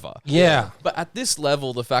forever. Yeah. But at this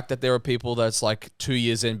level, the fact that there are people that's like 2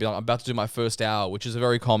 years in, being like, I'm about to do my first hour, which is a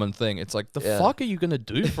very common thing. It's like, the fuck are you going to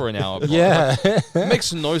do for an hour, bro? Yeah. Like, it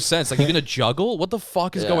makes no sense. Like, you're going to juggle? What the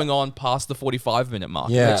fuck is going on past the 45-minute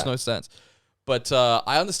mark? Yeah. It makes no sense. But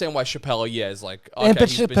I understand why Chappelle, is like, okay, And but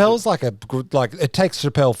Chappelle's like a good, like it takes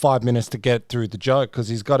Chappelle 5 minutes to get through the joke because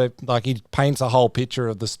he's got to, like he paints a whole picture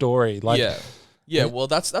of the story. Like, yeah. Well,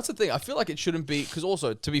 that's the thing. I feel like it shouldn't be, because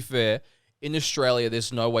also, to be fair, in Australia,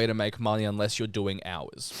 there's no way to make money unless you're doing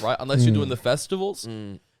hours, right? Unless you're doing the festivals,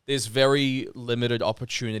 there's very limited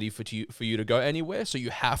opportunity for you to go anywhere. So you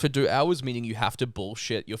have to do hours, meaning you have to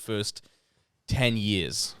bullshit your first 10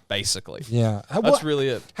 years, basically. Yeah. That's really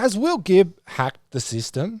it. Has Will Gibb hacked the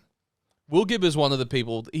system? Will Gibb is one of the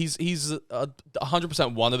people. He's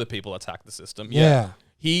 100% one of the people that hacked the system. Yeah.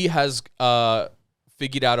 He has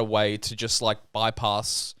figured out a way to just like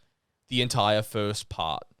bypass the entire first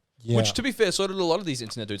part. Yeah. Which, to be fair, so did a lot of these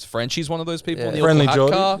internet dudes. Frenchie's one of those people. Yeah. Neil Friendly Kahatka,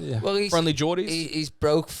 Geordie. Yeah. Well, Friendly Geordies. He's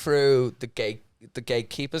broke through the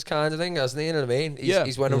gatekeepers kind of thing, hasn't he? You know what I mean?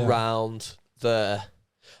 He's went Yeah. around the...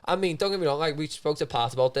 I mean, don't get me wrong, like, we spoke to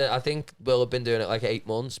Pat about that. I think Will had been doing it like 8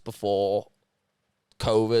 months before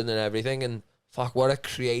COVID and everything, and fuck, what a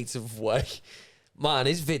creative way. Man,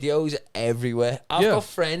 his videos are everywhere. I've got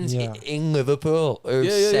friends in Liverpool who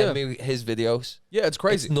send me his videos. Yeah, it's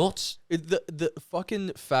crazy. It's nuts. The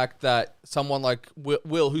fucking fact that someone like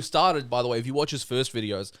Will, who started, by the way, if you watch his first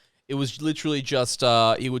videos, it was literally just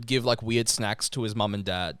he would give like weird snacks to his mum and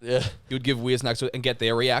dad. Yeah. He would give weird snacks and get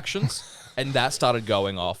their reactions, and that started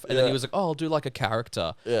going off. And then he was like, "Oh, I'll do like a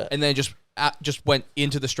character." Yeah. And then just went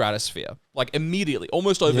into the stratosphere like immediately,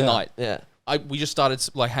 almost overnight. Yeah. We just started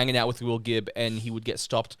like hanging out with Will Gibb, and he would get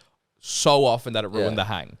stopped so often that it ruined the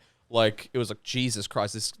hang. Like it was like, Jesus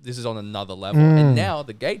Christ, this is on another level. And now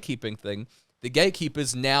the gatekeeping thing. The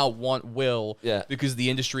gatekeepers now want Will because the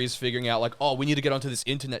industry is figuring out like, oh, we need to get onto this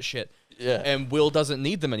internet shit. Yeah. And Will doesn't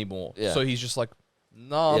need them anymore. Yeah. So he's just like,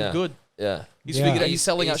 no, I'm good. Yeah. He's figured out he's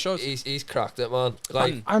selling out shows. He's cracked it, man.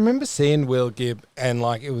 Like, I remember seeing Will Gibb, and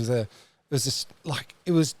like it was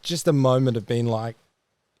just a moment of being like,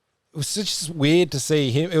 it was just weird to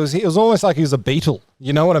see him. It was almost like he was a Beatle.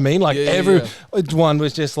 You know what I mean? Like everyone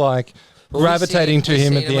was just like gravitating to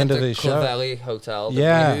him at the end of the show. Clavelli Hotel.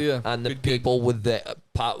 Yeah. And the people were there.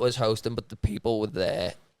 Pat was hosting, but the people were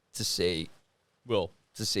there to see Will.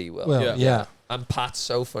 Well, yeah. And Pat's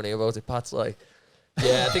so funny about it. Pat's like,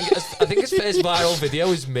 yeah, I think his first viral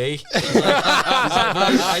video is me. He's like,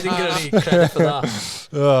 I didn't get any credit for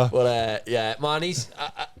that. But yeah, man,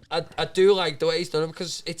 I do like the way he's done it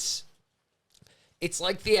because it's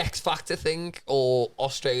like the X Factor thing, or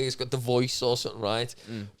Australia's got The Voice or something, right?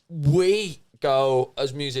 We go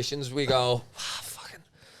as musicians, we go,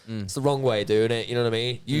 it's the wrong way of doing it. You know what I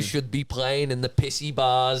mean? You should be playing in the pissy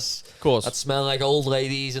bars, of course, that smell like old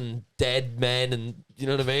ladies and dead men, and you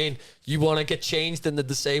know what I mean. You want to get changed in the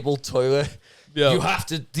disabled toilet. Yeah. You have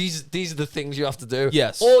to. These are the things you have to do.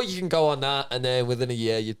 Yes. Or you can go on that, and then within a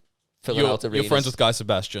year you fill out arenas. You're friends with Guy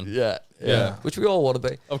Sebastian. Yeah. Which we all want to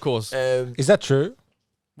be, of course. Is that true?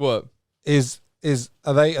 What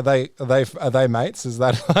are they mates? Is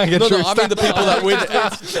that like a true? No, I mean the people that win.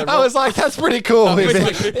 I was like, that's pretty cool.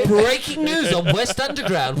 Breaking news on West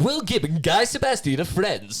Underground: Will Gibb and Guy Sebastian are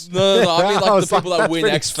friends. No, I mean like the people that win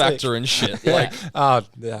pretty X Factor and shit. Yeah. Like, oh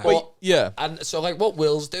yeah. Well, yeah. And so like what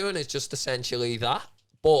Will's doing is just essentially that,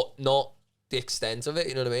 but not the extent of it.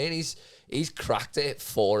 You know what I mean? He's cracked it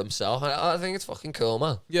for himself. I think it's fucking cool,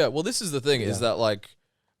 man. Yeah. Well, this is the thing: is that like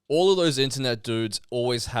all of those internet dudes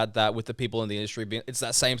always had that with the people in the industry. It's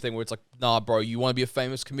that same thing where it's like, nah, bro, you want to be a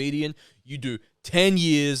famous comedian? You do 10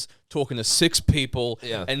 years talking to 6 people,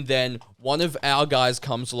 and then one of our guys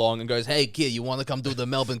comes along and goes, hey, kid, you want to come do the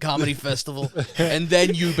Melbourne Comedy Festival? And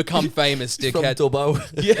then you become famous, dickhead. From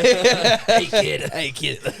Dubbo. Yeah. Hey,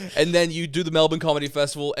 kid. And then you do the Melbourne Comedy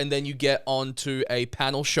Festival, and then you get onto a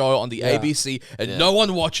panel show on the ABC, and no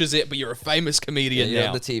one watches it, but you're a famous comedian you're now.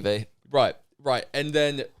 on the TV. Right. And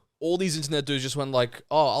then all these internet dudes just went like,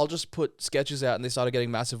 oh, I'll just put sketches out, and they started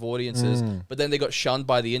getting massive audiences. But then they got shunned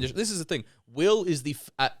by the industry. This is the thing. Will is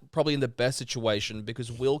probably in the best situation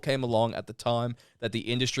because Will came along at the time that the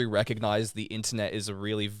industry recognized the internet is a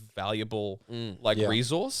really valuable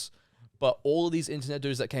resource. But all of these internet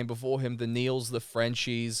dudes that came before him, the Neils, the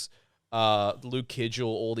Frenchies, Luke Kidgel,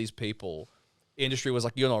 all these people, industry was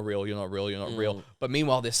like, you're not real. But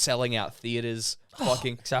meanwhile, they're selling out theaters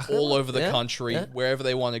fucking all over the country, wherever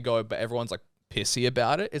they want to go, but everyone's like pissy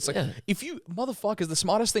about it. It's like, if you motherfuckers, the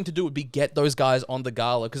smartest thing to do would be get those guys on the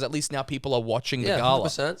gala, because at least now people are watching the gala.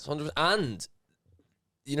 100%. And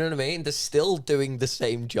you know what I mean? They're still doing the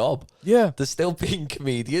same job. Yeah. They're still being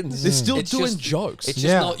comedians. They're still doing jokes. It's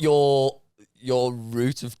just not your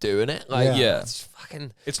route of doing it. Like, it's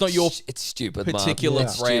fucking... It's not your it's stupid, particular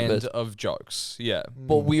man. brand of jokes. Yeah.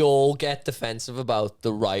 But we all get defensive about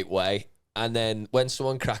the right way. And then when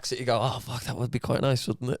someone cracks it, you go, oh, fuck, that would be quite nice,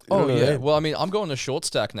 wouldn't it? You know what I mean? Well, I mean, I'm going to Short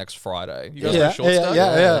Stack next Friday. You guys go to Short Stack?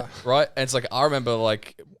 Yeah. Right? And it's like, I remember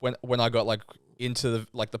like when I got like into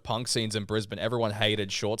the punk scenes in Brisbane, everyone hated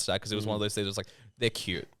Short Stack because it was one of those things. It was like, they're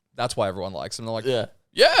cute. That's why everyone likes them. They're like, yeah.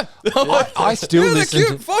 I still listen they're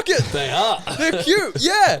cute. to... Fuck it. They are. They're cute.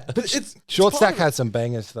 Yeah. But Short Stack had some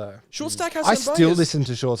bangers though. Short Stack has I some still bangers. listen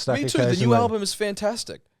to Short Stack Me too. The new occasionally. album is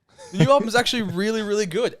fantastic. The new album's actually really, really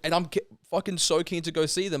good, and I'm fucking so keen to go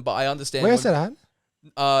see them. But I understand. Where's it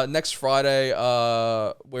at? Next Friday.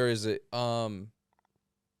 Where is it?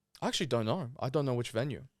 I actually don't know. I don't know which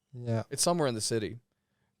venue. Yeah. It's somewhere in the city.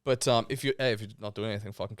 But if you're not doing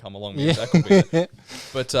anything, fucking come along. Me and Zach will be there.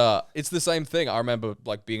 But it's the same thing. I remember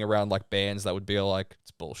like being around like bands that would be like, it's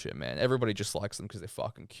bullshit, man. Everybody just likes them because they're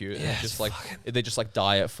fucking cute. Yeah, and just like they just like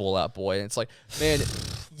Diet, Fall Out Boy, and it's like, man,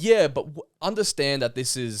 yeah, but understand that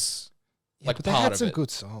this is like but they part had of some it. good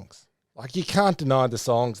songs. Like you can't deny the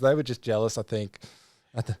songs. They were just jealous, I think.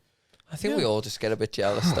 I think we all just get a bit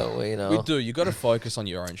jealous, don't we? You know, We do. You got to focus on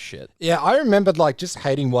your own shit. Yeah, I remembered like just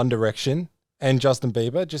hating One Direction and Justin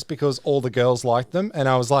Bieber just because all the girls liked them, and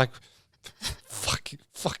I was like,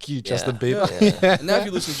 fuck you, Justin Bieber. Yeah. And now if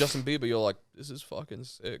you listen to Justin Bieber, you're like, this is fucking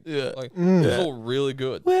sick. Yeah. Like, it's all really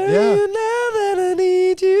good. Where Yeah. are you now that I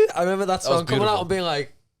need you? I remember that was song coming out beautiful. and being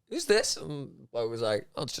like, who's this? And I was like,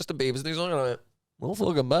 oh, it's Justin Bieber's new song. And I went, well,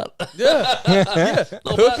 fucking bad. Yeah.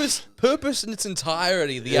 Not Purpose in its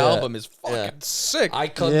entirety, the Yeah. album is fucking Yeah. sick. I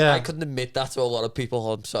couldn't Yeah. I couldn't admit that to a lot of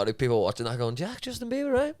people. I'm sorry, people watching that going, Jack, Justin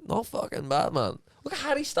Bieber, right? Not fucking bad, man. Look at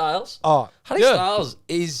Harry Styles. Oh, Harry Yeah. Styles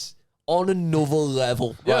is on another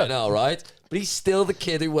level Yeah. right now, right? But he's still the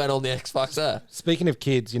kid who went on the X Factor. speaking of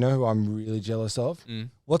kids, you know who I'm really jealous of?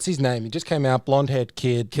 What's his name? He just came out, blonde-haired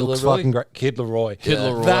kid. Kid looks Leroy? fucking great. Kid Leroy. Kid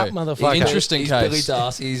Leroy. That motherfucker. Interesting He's case. Billy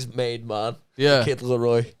Darcy's made man. Yeah. Kid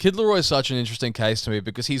Leroy. Kid Leroy is such an interesting case to me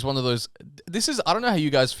because he's one of those. I don't know how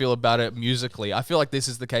you guys feel about it musically. I feel like this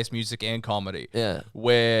is the case, music and comedy. Yeah.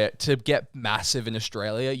 Where to get massive in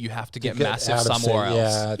Australia, you have to get massive out of somewhere sync.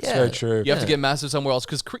 else. Yeah, it's Yeah. very true. You have to get massive somewhere else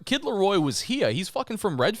because Kid Leroy was here. He's fucking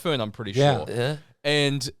from Redfern, I'm pretty Yeah. sure. Yeah.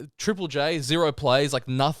 And Triple J, 0 plays, like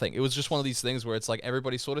nothing. It was just one of these things where it's like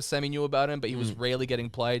everybody sort of semi knew about him, but he was rarely getting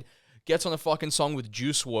played. Gets on a fucking song with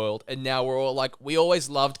Juice WRLD, and now we're all like, we always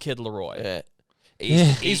loved Kid Leroy. Yeah.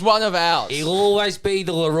 He's one of ours. He'll always be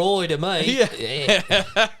the Leroy to me.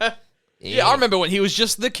 Yeah. Yeah, I remember when he was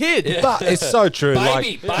just the kid. But it's so true.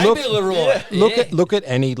 Baby, like, baby Leroy. look at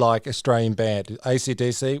any like Australian band.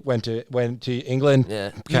 AC/DC went to England,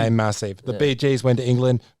 Yeah. became massive. The Bee Gees went to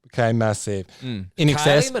England, became massive. In Kylie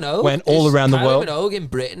Excess Minogue went all around the Kylie world. Minogue in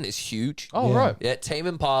Britain is huge. Oh, right. Yeah, Tame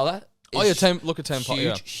Impala. Oh, is yeah, look at Tame Impala, Huge,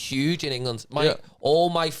 yeah. huge in England. Yeah. All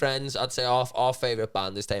my friends, I'd say our favourite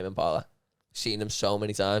band is Tame Impala. Seen them so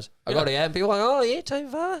many times. I got here and people are like, oh, yeah, Tame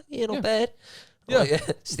Impala. Yeah, not bad. Yeah.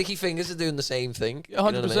 Like, Sticky Fingers are doing the same thing. Yeah,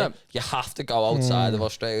 You know what I mean? 100%. You have to go outside of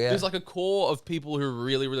Australia. There's like a core of people who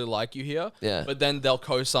really, really like you here. Yeah. But then they'll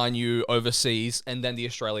co-sign you overseas, and then the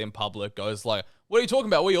Australian public goes like, what are you talking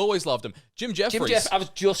about? We always loved him. Jim Jeffries. I was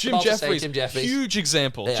just about to say Jim Jeffries. Huge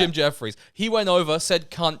example. Yeah. Jim Jeffries. He went over,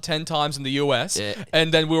 said cunt 10 times in the US, Yeah.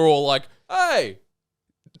 and then we were all like, hey,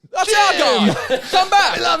 that's our guy. Come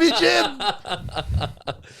back. I love you,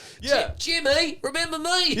 Jim. Yeah. Jimmy, remember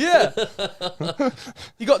me? Yeah.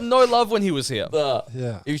 He got no love when he was here.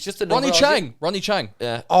 Yeah. He was just a number Ronnie Chang.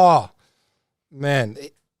 Yeah. Oh, man.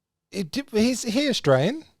 He's he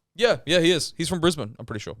Australian? Yeah, he is. He's from Brisbane, I'm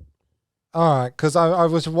pretty sure. All right, because I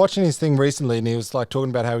was watching his thing recently, and he was like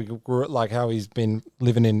talking about how he grew, like how he's been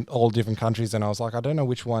living in all different countries, and I was like, I don't know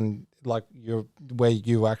which one, like where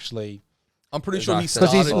you actually, I'm pretty sure he accent. 'Cause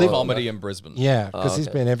started he's in lived- comedy in Brisbane. yeah, because he's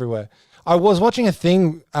okay. been everywhere. I was watching a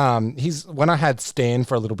thing. When I had Stan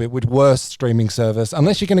for a little bit with worst streaming service,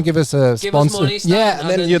 unless you're going to give us a Give sponsor, us money, Stan, yeah, and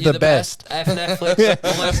then you're the best. F Netflix.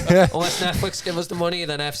 Unless Netflix give us the money,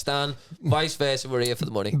 then F Stan. Vice versa, we're here for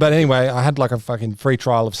the money. But anyway, I had like a fucking free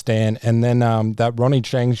trial of Stan, and then that Ronnie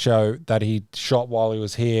Chang show that he shot while he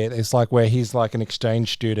was here. It's like where he's like an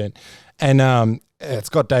exchange student, and it's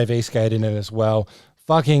got Dave Eastgate in it as well.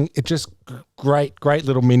 Fucking, it just great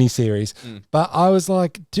little mini series. But I was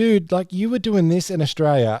like, dude, like you were doing this in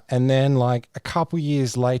Australia, and then like a couple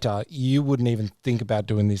years later, you wouldn't even think about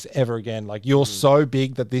doing this ever again. Like you're so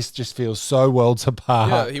big that this just feels so worlds apart.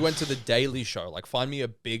 Yeah, he went to the Daily Show. Like, find me a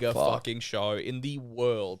bigger fucking show in the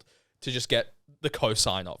world to just get the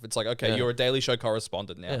co-sign off. It's like, okay, you're a Daily Show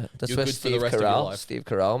correspondent now. Yeah, that's You're where good for the rest of your life. Steve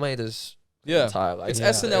Carell made his Yeah, entire life. it's Yeah.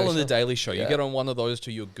 SNL and the Daily Show. You Yeah. get on one of those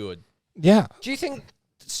two, you're good. Yeah. Do you think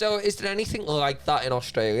so? Is there anything like that in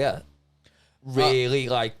Australia? Really,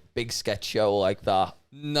 like big sketch show like that?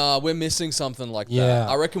 Nah, we're missing something like Yeah. that.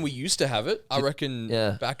 I reckon we used to have it. I reckon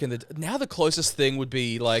back in the now the closest thing would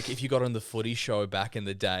be like if you got on the Footy Show back in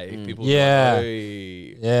the day. People would be Yeah. like,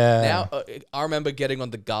 hey. Yeah. Now I remember getting on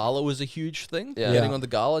the gala was a huge thing. Yeah. Getting Yeah. on the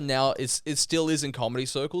gala now it still is in comedy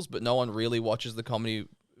circles, but no one really watches the Comedy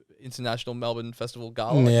International Melbourne Festival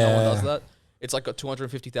gala. Like, no one Yeah. does that. It's like got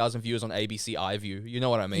 250,000 views on ABC iView. You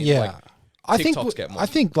know what I mean? Yeah. Like, TikToks get more. I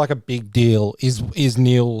think like a big deal is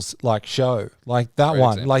Neil's like show, like that Great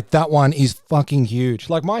one, example. like that one is fucking huge.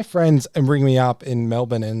 Like my friends ring me up in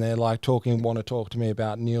Melbourne and they're like want to talk to me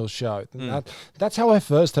about Neil's show. That's how I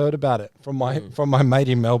first heard about it from my mate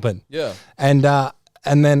in Melbourne. Yeah. And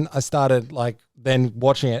then I started like then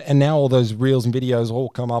watching it, and now all those reels and videos all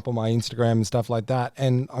come up on my Instagram and stuff like that,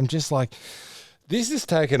 and I'm just like, this is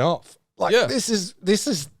taking off. Like this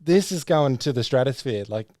is going to the stratosphere.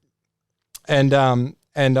 Like, and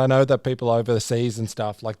I know that people overseas and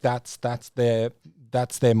stuff like that's their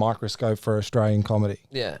microscope for Australian comedy.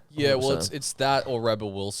 Yeah. Yeah, well, 100%. it's that or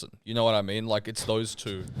Rebel Wilson. You know what I mean? Like, it's those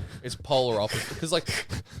two. It's polar opposite. Because, like,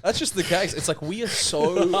 that's just the case. It's like we are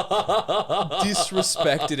so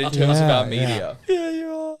disrespected in terms of our media. Yeah, you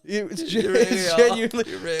are. It's really are.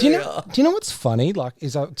 genuinely. You really Do you are. know what's funny? Like,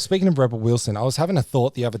 speaking of Rebel Wilson, I was having a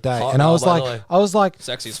thought the other day, Hot and now, I was by the like, way.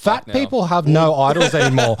 Sexy as fat fuck now. people have no idols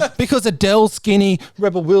anymore because Adele's skinny,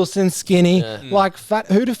 Rebel Wilson's skinny. Yeah. Like,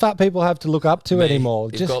 who do fat people have to look up to anymore?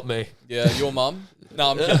 You've got me. Yeah, your mum?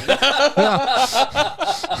 No, I'm kidding.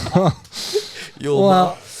 Your well,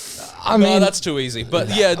 mum. I No, mean, that's too easy. But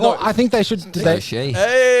yeah, no. well, I think they should. She.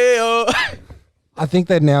 Hey, oh. I think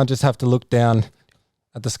they now just have to look down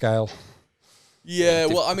at the scale. Yeah,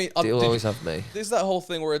 well, I mean, You'll always have me. there's that whole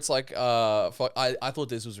thing where it's like, I thought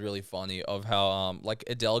this was really funny of how, like,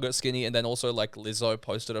 Adele got skinny, and then also, like, Lizzo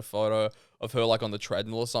posted a photo of her, like, on the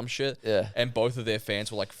treadmill or some shit. Yeah. And both of their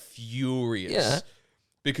fans were, like, furious. Yeah.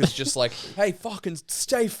 Because just like, hey, fucking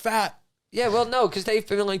stay fat. Yeah, well, no, because they've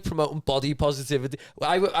been like promoting body positivity.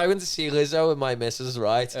 Well, I went to see Lizzo with my missus,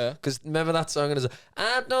 right? Yeah. Because remember that song? And it's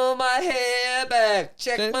I know my hair back,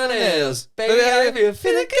 check my nails, baby, Yeah. I feel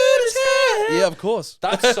feeling good as hell. Yeah, of course.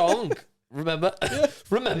 That song, remember?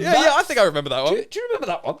 Remember? Yeah, I think I remember that one. Do you remember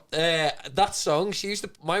that one? That song,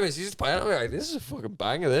 my missus used to play it. I'm like, this is a fucking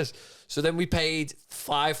banger, this. So then we paid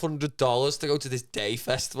 $500 to go to this day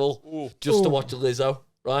festival just to watch Lizzo,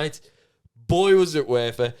 right? Boy, was it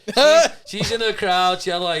worth it. She's in the crowd. She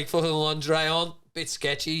had like fucking lingerie on. Bit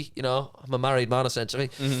sketchy, you know. I'm a married man, essentially.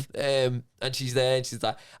 And she's there and she's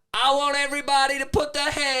like, I want everybody to put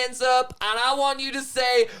their hands up and I want you to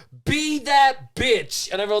say, be that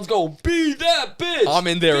bitch. And everyone's going, be that bitch. I'm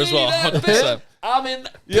in there Be as well, that 100%. bitch. I'm in.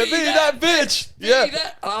 Yeah, be that bitch. Be Yeah.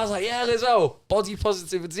 that. And I was like, yeah, Lizzo, body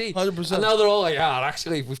positivity. 100%. And now they're all like, yeah,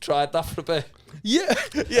 actually, we've tried that for a bit. Yeah,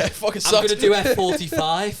 yeah, it fucking I'm sucks. going to do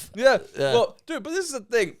F45. Yeah. Yeah. Well, dude, but this is the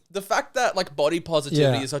thing. The fact that, like, body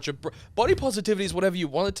positivity Yeah. is such a... body positivity is whatever you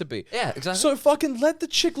want it to be. Yeah, exactly. So fucking let the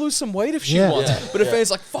chick lose some weight if she Yeah. wants. Yeah. But if it's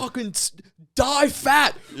like, fucking die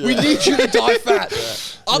fat. We need you to die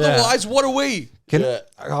fat. Otherwise, what are we? I'm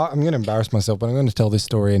going to embarrass myself, but I'm going to tell this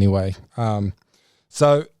story anyway.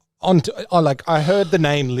 So I heard the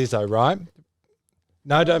name Lizzo, right?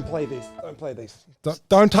 No, don't play this. Don't play this.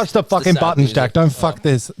 Don't touch the fucking sad buttons, music. Jack. Don't fuck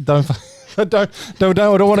this. Don't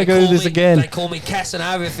want to go do this again. They call me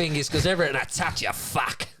Casanova fingers because everything I touch, you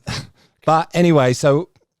fuck. But anyway, so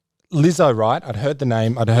Lizzo, right? I'd heard the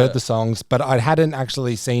name, I'd heard the songs, but I hadn't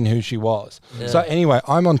actually seen who she was. So anyway,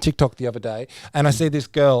 I'm on TikTok the other day and I see this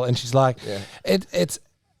girl and she's like, it's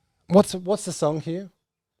what's the song here?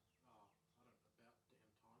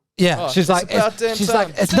 Yeah, she's like, about damn she's time.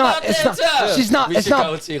 like, it's not, she's not, We it's should go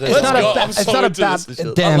not, and see it's Lizzo. not Let's go. about, I'm it's so not into about this.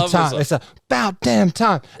 I damn love time. Lizzo. It's about damn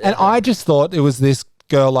time. And I just thought it was this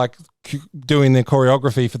girl like doing the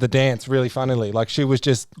choreography for the dance really funnily. Like she was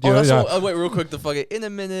just, Oh, that's know, all, wait, real quick. The fucking in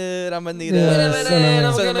a minute, I'm gonna need Yeah. a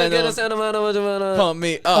I'm gonna get a sentimental. pump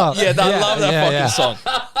me up. Oh, Yeah, I yeah, love that yeah, fucking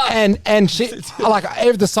yeah. song. and she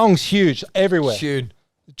like the song's huge everywhere. Tune,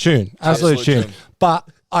 absolute Absolute tune. tune. But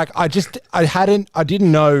like I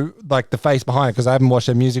didn't know like the face behind it because I haven't watched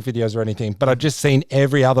their music videos or anything. But I'd just seen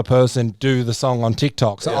every other person do the song on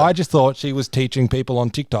TikTok, so I just thought she was teaching people on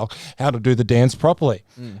TikTok how to do the dance properly.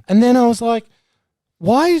 And then I was like,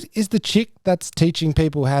 why is the chick that's teaching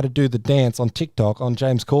people how to do the dance on TikTok on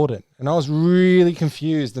James Corden? And I was really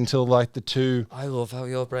confused until like the two, I love how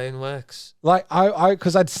your brain works. like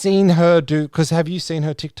because I'd seen her do. Because have you seen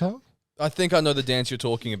her TikTok? I think I know the dance you're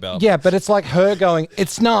talking about. Yeah, but it's like her going,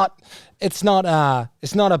 it's not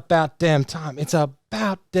about damn time. It's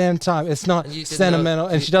about damn time. It's not And you didn't sentimental.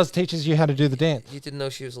 know- And she teaches you how to do the dance. You didn't know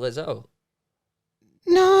she was Lizzo.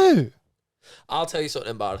 No. I'll tell you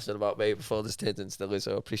something embarrassing about me before this turns into the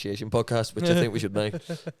Lizzo appreciation podcast, which I think we should make.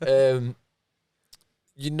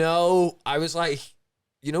 I was like,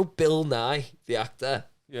 Bill Nye, the actor,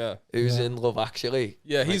 Yeah. who's in Love Actually.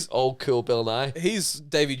 Yeah, Like, he's old cool Bill Nye. he's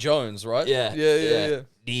Davy Jones, right? Yeah, Yeah.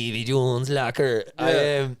 Davy Jones Locker.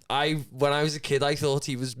 Yeah. When I was a kid, I thought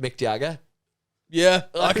he was Mick Jagger. Yeah,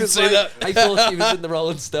 I can see that. I thought he was in the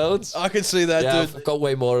Rolling Stones. I can see that, Yeah, dude. I've got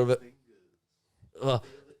way more of it. Oh.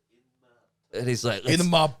 And he's like, In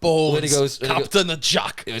my bones, when he goes- Captain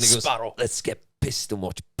Jack and he goes, Sparrow. let's get pissed and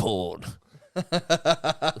watch porn.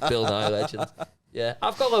 Bill Nye legend. Yeah,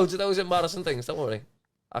 I've got loads of those in Madison things. Don't worry,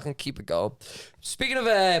 I can keep it going. Speaking of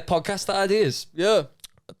podcast ideas, Yeah,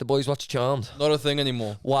 the boys watch Charmed. not a thing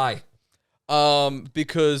anymore. Why?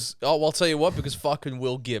 Because I'll tell you what. Because fucking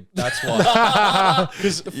Will Gibb. That's why.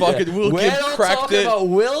 Because fucking Will We're Gibb not cracked talking it. about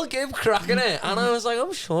Will Gibb cracking it, and I was like,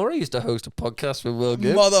 I'm sure he used to host a podcast with Will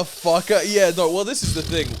Gibb. Motherfucker. Yeah, no, well, this is the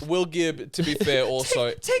thing. Will Gibb, to be fair,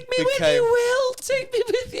 also Take me with you, Will. Take me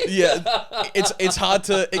with you. Yeah, it's hard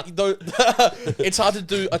to it's hard to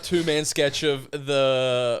do a 2-man sketch of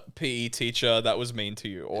the PE teacher that was mean to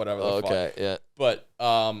you or whatever the fuck. Okay, yeah. But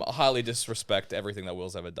I highly disrespect everything that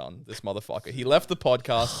Will's ever done. This motherfucker. He left the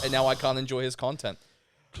podcast and now I can't enjoy his content.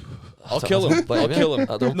 I'll kill him. blame I'll you. kill him.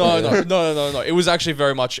 I don't No, blame no. It was actually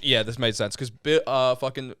very much this made sense because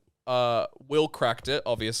fucking Will cracked it,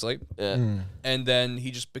 obviously. Yeah. And then he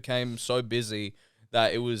just became so busy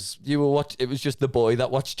that it was You were it was just the boy that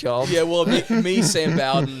watched Charmed. yeah, well, me, Sam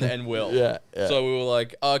Bowden, and Will. Yeah. So we were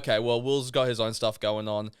like, okay, well, Will's got his own stuff going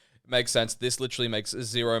on. Makes sense. This literally makes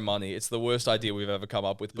zero money. It's the worst idea we've ever come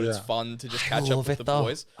up with, but it's fun to just catch up with the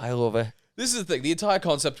boys. I love it. This is the thing. The entire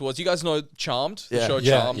concept was, you guys know Charmed, the Yeah. show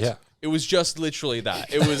Yeah, Charmed. yeah. It was just literally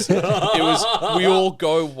that. It was we all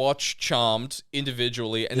go watch Charmed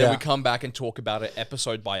individually, and then Yeah. we come back and talk about it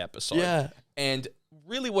episode by episode. Yeah. And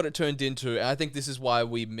really what it turned into, and I think this is why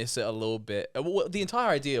we miss it a little bit. Well, the entire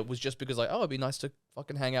idea was just because, like, oh, it'd be nice to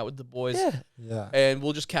fucking hang out with the boys. Yeah. And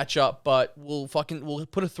we'll just catch up, but we'll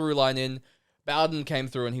put a through line in. Bowden came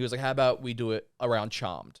through and he was like, how about we do it around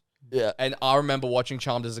Charmed? Yeah. And I remember watching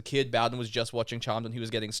Charmed as a kid. Bowden was just watching Charmed and he was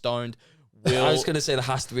getting stoned. Will, I was going to say there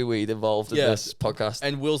has to be weed involved in this podcast.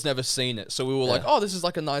 and Will's never seen it. So we were like, oh, this is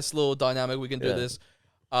like a nice little dynamic. We can do this.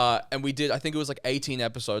 And we did, I think it was like 18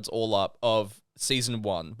 episodes all up of season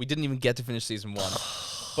 1. We didn't even get to finish season 1.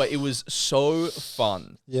 But it was so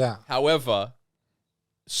fun. Yeah. However,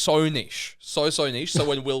 so niche. So niche. So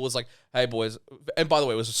when Will was like, hey, boys, and by the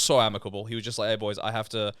way, it was so amicable. He was just like, hey, boys,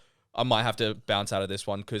 I might have to bounce out of this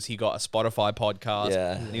one because he got a Spotify podcast.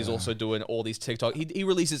 Yeah. And he's also doing all these TikTok. He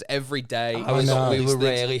releases every day. we All were these things.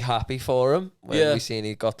 really happy for him when Yeah. we seen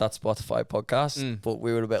he got that Spotify podcast, but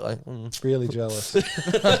we were a bit like, Really jealous.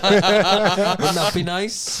 wouldn't that be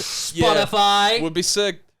nice? Yeah. Spotify. Would be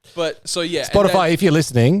sick. But so yeah. and Spotify, then if you're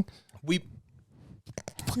listening, we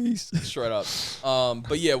please. straight up.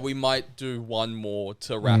 But yeah, we might do one more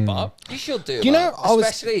to wrap up. You should do. You man. know,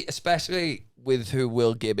 especially with who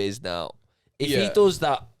Will Gibb is now. If he Yeah. does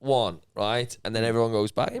that one, right, and then everyone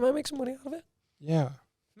goes back, he might make some money out of it. Yeah.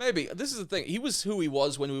 Maybe. This is the thing. He was who he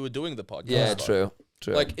was when we were doing the podcast. Yeah, though.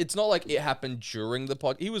 true. Like, it's not like it happened during the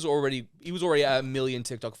pod. He was already at 1 million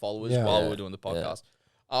TikTok followers Yeah. while we were doing the podcast.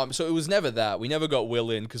 So it was never that. We never got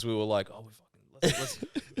Will in because we were like, oh,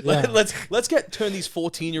 let's turn these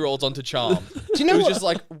 14-year-olds onto Charm. Do you know It was what? just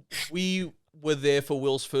like we were there for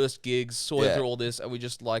Will's first gigs, saw Yeah. through all this, and we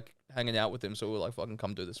just like hanging out with him. So we were like, fucking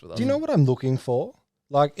come do this with us. Do you know what I'm looking for?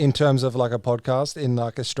 Like in terms of like a podcast in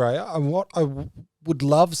like Australia, would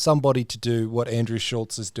love somebody to do what Andrew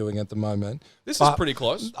Schultz is doing at the moment. This is But- pretty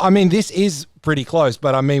close. I mean, this is pretty close,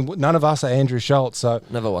 but I mean, none of us are Andrew Schultz, so.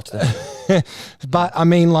 Never watched that. But I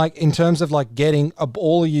mean, like in terms of like getting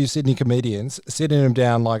all of you Sydney comedians, sitting them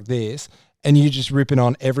down like this, and you just ripping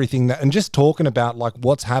on everything that, and just talking about like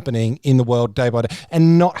what's happening in the world day by day,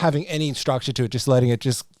 and not having any structure to it, just letting it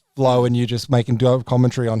just flow, and you just making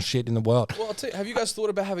commentary on shit in the world. Well, I'll tell you, have you guys thought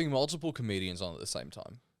about having multiple comedians on at the same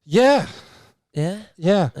time? Yeah. Yeah.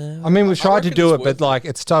 Yeah. I mean, we've tried to reckon do it's it, but worth like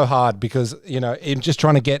it's so hard because, you know, in just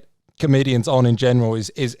trying to get comedians on in general is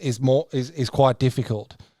quite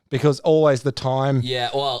difficult because always the time. Yeah,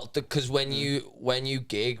 well, because when you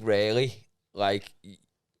gig, really, like,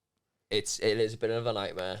 it is a bit of a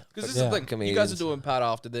nightmare. Because this is the thing. You guys are doing Pat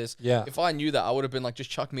after this. Yeah. If I knew that, I would have been like, just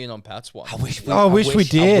chuck me in on Pat's one. I wish we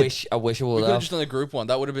did. I wish we We would could have have. just done a group one.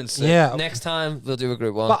 That would have been sick. Yeah. Next time we'll do a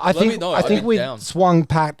group one. But I Let me think know. I I'd think be we down. swung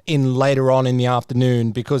Pat in later on in the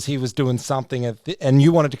afternoon because he was doing something and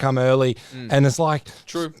you wanted to come early, and it's like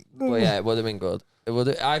True. Well, yeah, it would have been good. It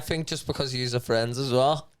would. I think just because you're friends as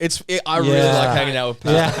well, I really Yeah. like hanging out with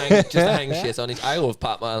Pat. Just to hang shit on it. I love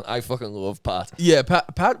Pat, man. I fucking love Pat. Yeah,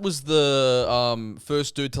 Pat was the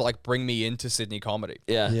first dude to like bring me into Sydney comedy.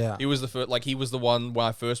 Yeah. He was the first, like he was the one when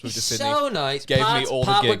I first moved to Sydney. So nice. Gave Pat, me all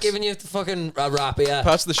Pat, the we're gigs. giving you the fucking rap here.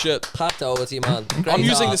 Pat's the shit. Pat over to you, man. I'm Great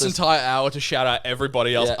using this artist. entire hour to shout out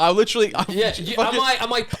everybody else. Yeah. I literally, Yeah, fucking-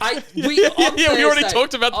 we already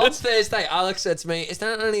talked about on this. Thursday, Alex said to me, "Is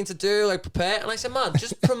there anything to do? Like prepare?" And I said, "Man,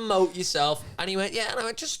 just promote yourself." And he went, "Yeah." And I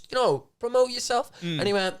went, "Just promote yourself." And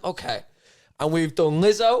he went, "Okay." And we've done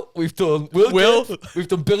Lizzo, we've done Will, Gibb, we've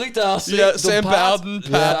done Billy Darcy, Yeah, done Sam Bowden,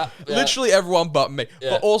 Pat, Yeah. literally everyone but me.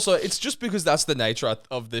 Yeah. But also, it's just because that's the nature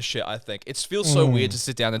of this shit, I think. It feels so weird to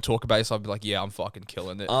sit down and talk about yourself and be like, yeah, I'm fucking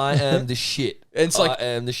killing it. I am the shit. It's like- I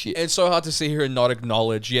am the shit. It's so hard to sit here and not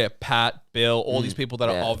acknowledge, Pat, Bill, all these people that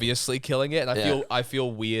are Yeah. obviously killing it. And I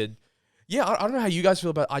feel weird. Yeah, I don't know how you guys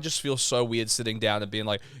feel about it. I just feel so weird sitting down and being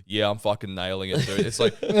like, yeah, I'm fucking nailing it, dude. It's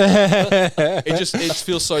like, it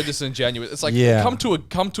feels so disingenuous. It's like, Yeah. come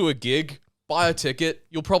to a gig, buy a ticket,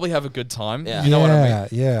 you'll probably have a good time. Yeah. You know what I mean?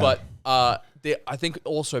 Yeah. But I think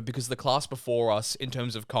also because the class before us, in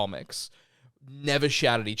terms of comics, never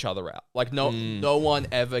shouted each other out. Like no one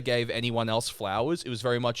ever gave anyone else flowers. It was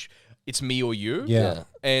very much, it's me or you. Yeah.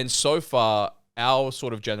 And so far, our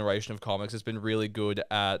sort of generation of comics has been really good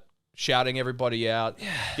at shouting everybody out,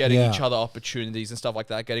 getting Yeah. each other opportunities and stuff like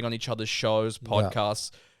that, getting on each other's shows,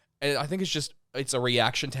 podcasts. And I think it's a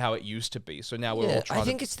reaction to how it used to be. So now we're all trying I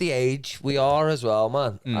think it's the age we are as well,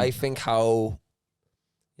 man. Mm. I think how,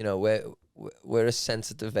 we're a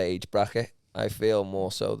sensitive age bracket. I feel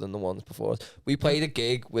more so than the ones before us. We played a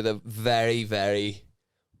gig with a very, very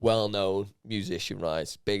well-known musician,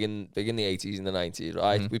 right? Big in the 80s and the 90s,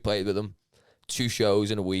 right? Mhm. We played with him 2 shows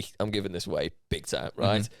in a week. I'm giving this away big time,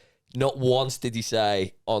 right? Not once did he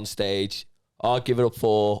say on stage, "I'll give it up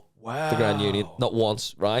for the Grand Union." Not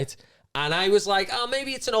once, right? And I was like, "Oh,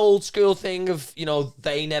 maybe it's an old school thing of,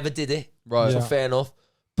 they never did it." Right. So Yeah. fair enough.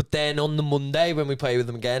 But then on the Monday when we played with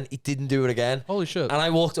him again, he didn't do it again. Holy shit. And I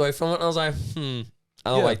walked away from it and I was like, I don't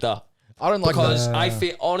Yeah. like that. I don't like Because that. I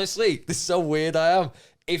feel, honestly, this is so weird I am.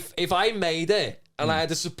 If I made it and I had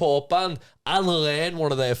a support band, I'd learn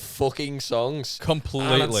one of their fucking songs. And I'd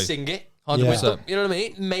Completely. sing it. 100%. You know what I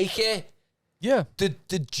mean? Make it. Yeah.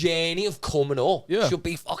 The journey of coming up Yeah. should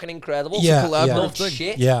be fucking incredible. Yeah, It's a collaborative yeah. Not thing.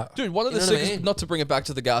 shit. Yeah. Dude, one of You the know what I sickest, mean? not to bring it back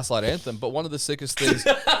to the Gaslight Anthem, but one of the sickest things,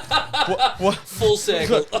 Full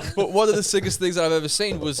circle. but one of the sickest things that I've ever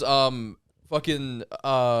seen was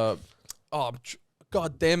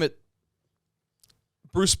God damn it,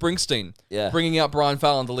 Bruce Springsteen, Yeah. bringing out Brian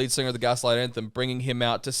Fallon, the lead singer of the Gaslight Anthem, bringing him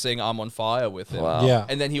out to sing "I'm on Fire" with him. Wow. Yeah.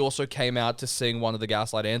 And then he also came out to sing one of the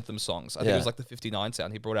Gaslight Anthem songs. I think it Yeah. was like the 59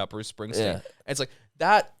 sound. He brought out Bruce Springsteen. Yeah. And it's like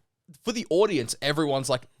that, for the audience, everyone's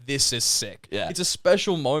like, this is sick. Yeah. It's a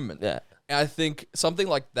special moment. Yeah. And I think something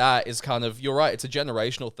like that is kind of, you're right, it's a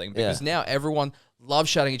generational thing because now everyone loves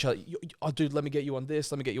shouting each other. Oh, dude, let me get you on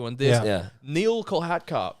this. Let me get you on this. Yeah. Yeah. Neil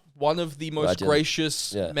Kolhatkar, one of the most Legend.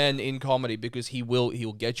 gracious Yeah. men in comedy because he'll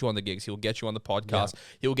get you on the gigs. He'll get you on the podcast.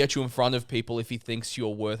 He'll get you in front of people if he thinks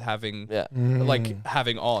you're worth having, Yeah.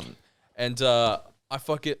 having on. And I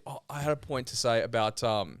had a point to say about,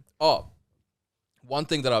 one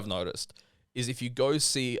thing that I've noticed is if you go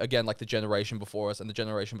see, again, like the generation before us and the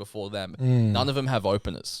generation before them, none of them have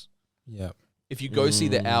openers. Yeah. If you go see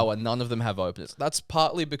the hour, none of them have openers. That's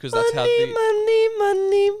partly because that's how money.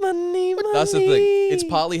 that's the thing. It's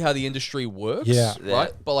partly how the industry works, Yeah.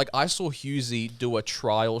 right? But like I saw Husey do a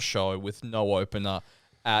trial show with no opener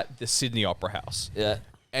at the Sydney Opera House. Yeah.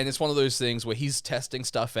 And it's one of those things where he's testing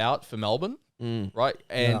stuff out for Melbourne, Mm. right?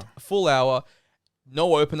 And a full hour,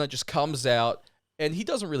 no opener, just comes out. And he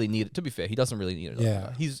doesn't really need it. To be fair, he doesn't really need it.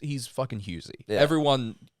 Yeah. He's fucking Husey. Yeah.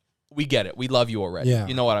 Everyone, we get it. We love you already. Yeah.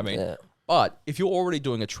 You know what I mean? Yeah. But if you're already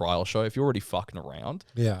doing a trial show, if you're already fucking around,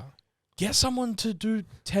 Yeah. get someone to do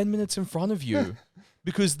 10 minutes in front of you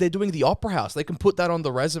because they're doing the Opera House. They can put that on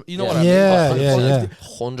the resume. You know what I mean? Yeah, Like, yeah, yeah.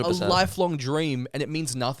 100%. A lifelong dream, and it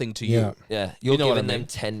means nothing to you. Yeah. Yeah. You're know what giving I mean? them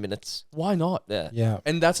 10 minutes. Why not? Yeah. Yeah.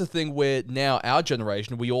 And that's the thing where now our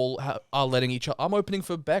generation, we all are letting each other. I'm opening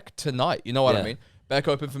for Beck tonight. You know what I Yeah. mean? Beck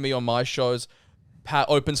opened for me on my shows. Pat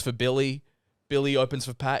opens for Billy. Billy opens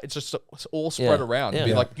for Pat. It's just it's all spread Yeah. around. Yeah.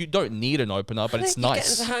 Be like, you don't need an opener, but it's You're nice.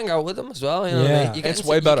 getting to hang out with them as well. You know what I Yeah. mean? You're getting It's to,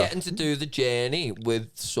 way you're better. getting to do the journey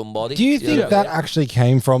with somebody. Do you think know what I that mean? actually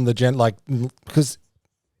came from the because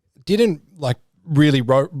didn't like really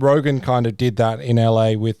Rogan kind of did that in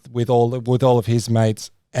LA with all of his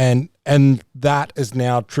mates and that has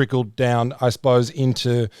now trickled down, I suppose,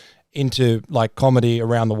 into into like comedy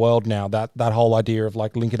around the world now. That whole idea of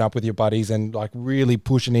like linking up with your buddies and like really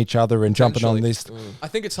pushing each other and jumping on this. I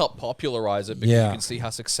think it's helped popularize it because you can see how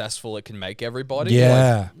successful it can make everybody.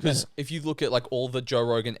 Yeah. Because if you look at like all the Joe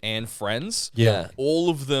Rogan and friends, Yeah. all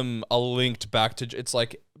of them are linked back to. It's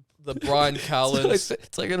like the Brian Callen's.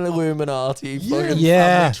 It's like an Illuminati fucking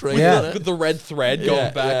Yeah. family tree. Yeah. isn't it? The red thread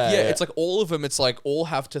going back. yeah. It's like all of them. It's like all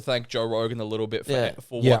have to thank Joe Rogan a little bit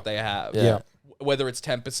for Yeah. what they have. Yeah. Whether it's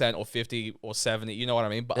 10% or 50 or 70, you know what I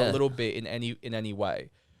mean? But a little bit in any way.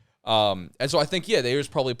 And so I think, there is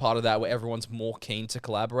probably part of that where everyone's more keen to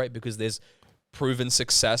collaborate because there's proven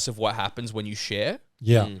success of what happens when you share.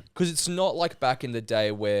 Yeah. Because it's not like back in the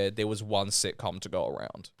day where there was one sitcom to go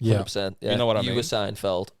around. Yeah. 100%. Yeah. You know what I mean? You were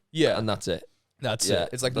Seinfeld. Yeah. And that's it. That's Yeah, it.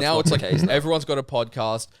 It's like that's now what's it's the like case now. everyone's got a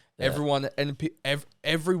podcast. Yeah.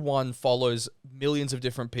 Everyone follows millions of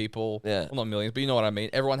different people. Yeah. Well, not millions, but you know what I mean.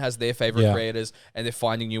 Everyone has their favorite Yeah. creators, and they're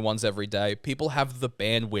finding new ones every day. People have the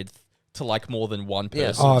bandwidth to like more than one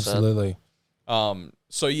person. Oh, absolutely.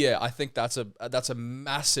 So yeah, I think that's a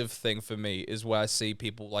massive thing for me is where I see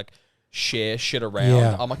people like share shit around.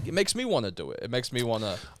 Yeah. I'm like, it makes me want to do it. It makes me want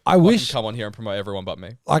to. I wish come on here and promote everyone but me.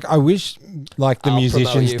 like I wish like the I'll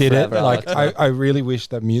musicians promote you did it. forever, Like Alex. I really wish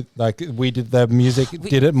that like we did the music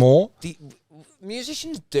did it more. The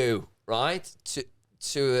musicians do, right?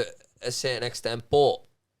 To a certain extent, but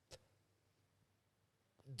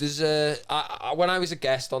there's when I was a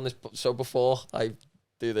guest on this, so before I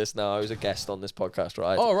do this now, I was a guest on this podcast,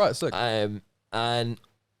 right? Oh right, sick. And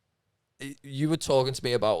you were talking to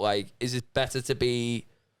me about like, is it better to be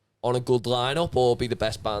on a good lineup or be the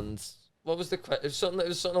best band? What was the question? It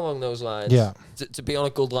was something along those lines. Yeah. To be on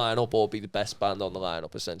a good lineup or be the best band on the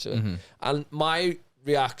lineup, essentially. And my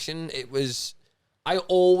reaction, it was, I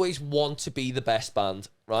always want to be the best band,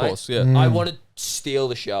 right? Of course, yeah. I want to steal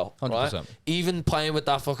the show, 100%. right? Even playing with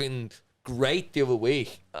that fucking great the other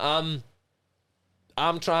week.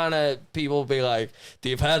 I'm trying to, people be like,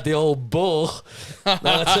 they've had the old bull, now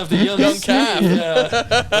let's have the young calf.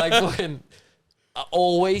 Yeah. Like fucking,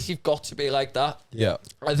 always you've got to be like that. Yeah.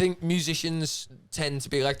 I think musicians tend to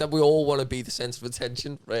be like that. We all want to be the centre of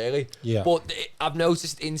attention, really. Yeah. But I've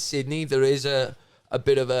noticed in Sydney there is a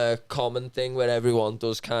bit of a common thing where everyone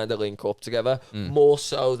does kind of link up together, more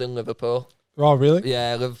so than Liverpool. Oh really?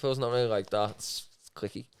 Yeah, Liverpool's not really like that. It's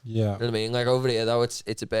cliquey. Yeah. You know what I mean? Like over here though, it's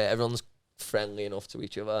a bit, everyone's friendly enough to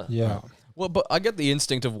each other. Yeah. Well, but I get the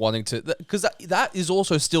instinct of wanting to, because that is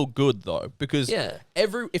also still good though, because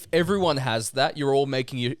if everyone has that, you're all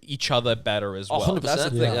making each other better as well. 100%, That's the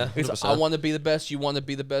thing. yeah, It's, 100%. I want to be the best. You want to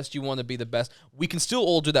be the best. You want to be the best. We can still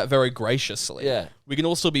all do that very graciously. Yeah. We can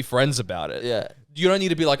all still be friends about it. Yeah. You don't need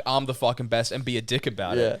to be like, I'm the fucking best and be a dick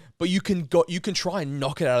about Yeah. it. But you can try and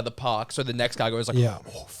knock it out of the park so the next guy goes like, Yeah.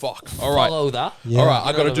 oh, fuck. All right. Follow that. Yeah. All right, You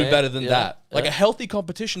I know got to what I do mean? better than Yeah. that. Like Yeah. a healthy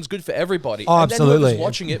competition's good for everybody. Oh, and then absolutely. whoever's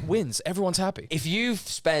watching it wins. Everyone's happy. If you've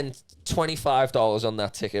spent $25 on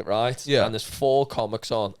that ticket, right? Yeah. And there's 4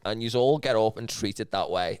 comics on, and you all get up and treat it that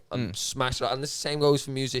way and smash it. And the same goes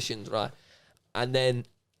for musicians, right? And then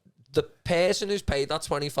the person who's paid that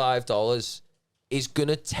 $25 is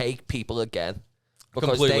gonna take people again because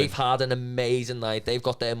Completely. they've had an amazing night. They've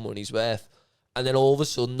got their money's worth. And then all of a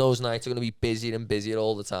sudden, those nights are going to be busier and busier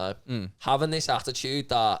all the time. Having this attitude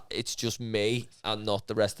that it's just me and not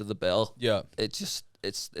the rest of the bill, Yeah. it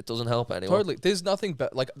doesn't help anyone. Totally. There's nothing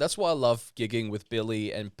but like that's why I love gigging with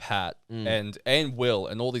Billy and Pat and Will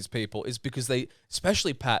and all these people is because they,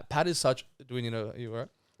 especially Pat. Pat is such. Do we need to? Are you alright?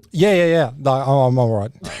 Yeah. No, I'm all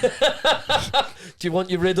right. Do you want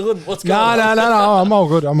your Ritalin? What's going No. on? I'm all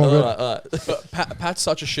good. I'm all good. All right. But Pat's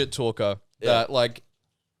such a shit talker that like,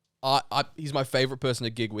 he's my favorite person to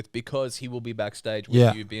gig with because he will be backstage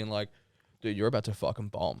with you being like, dude, you're about to fucking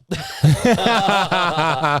bomb.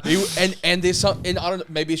 and there's some, and I don't know,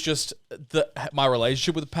 maybe it's just my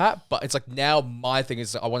relationship with Pat, but it's like now my thing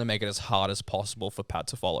is I want to make it as hard as possible for Pat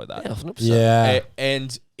to follow that. Yeah, 100%. Yeah.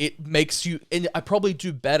 And it makes you, and I probably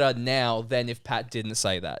do better now than if Pat didn't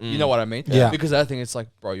say that. You know what I mean? Yeah. Because I think it's like,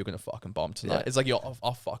 bro, you're going to fucking bomb tonight. Yeah. It's like, yo,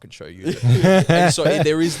 I'll fucking show you. And so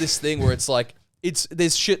there is this thing where it's like,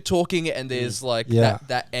 there's shit talking and there's like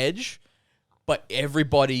that edge. But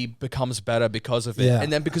everybody becomes better because of it. Yeah.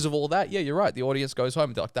 And then because of all that, you're right. The audience goes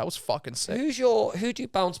home and they're like, that was fucking sick. Who do you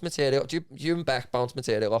bounce material? Do you and Beck bounce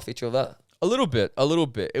material off each other? A little bit.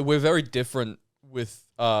 We're very different with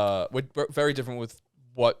what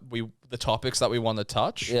the topics that we want to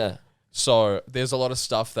touch. Yeah. So there's a lot of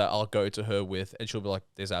stuff that I'll go to her with and she'll be like,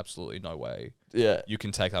 there's absolutely no way Yeah. you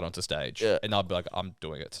can take that onto stage. Yeah. And I'll be like, I'm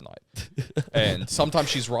doing it tonight. And sometimes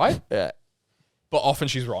she's right. Yeah. But often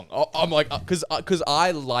she's wrong. I'm like, because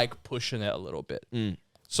I like pushing it a little bit.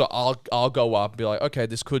 So I'll go up and be like, okay,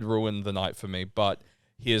 this could ruin the night for me, but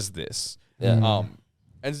here's this. Yeah.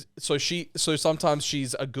 And so sometimes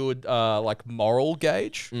she's a good like moral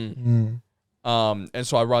gauge. Mm. And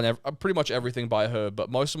so I run pretty much everything by her, but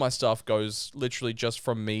most of my stuff goes literally just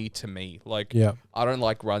from me to me. Like, I don't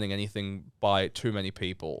like running anything by too many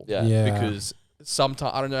people. Yeah. Because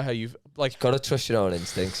sometimes, I don't know how you've, like... Got to trust your own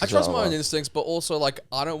instincts. I trust my own instincts, but also, like,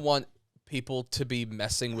 I don't want people to be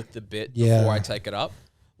messing with the bit before I take it up.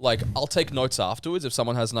 Like, I'll take notes afterwards if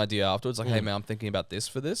someone has an idea afterwards. Like, hey, man, I'm thinking about this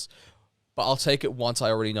for this. But I'll take it once I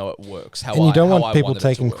already know it works. And you don't want people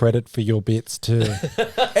taking credit for your bits too.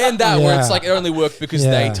 And that where it's like it only worked because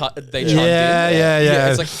they chimed in. Yeah.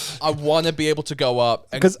 It's like I want to be able to go up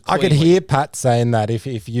because I could hear Pat saying that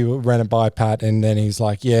if you ran it by Pat and then he's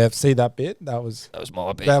like, "Yeah, see that bit? That was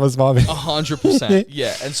my bit. That was my bit." 100%.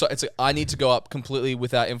 Yeah, and so it's like I need to go up completely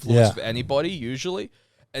without influence of anybody usually,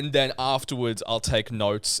 and then afterwards I'll take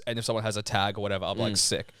notes, and if someone has a tag or whatever, I'm like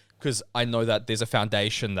sick. Because I know that there's a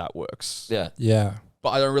foundation that works. Yeah. But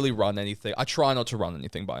I don't really run anything. I try not to run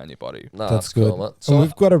anything by anybody. No, that's good. Cool, so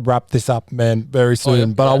we've got to wrap this up, man, very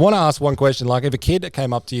soon. But I want to ask one question. Like, if a kid that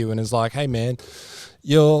came up to you and is like, "Hey, man,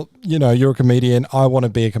 you're a comedian. I want to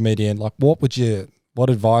be a comedian." Like, what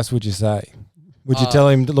advice would you say? Would you tell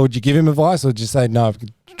him? Would you give him advice, or would you say no?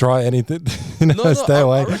 Try anything. Stay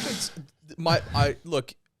away.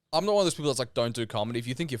 Look, I'm not one of those people that's like, don't do comedy. If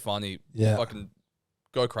you think you're funny, fucking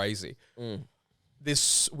go crazy.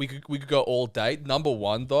 We could go all day. Number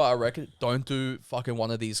one though, I reckon, don't do fucking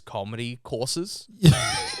one of these comedy courses.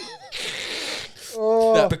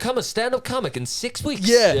 Become a stand-up comic in 6 weeks.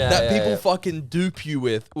 That people fucking dupe you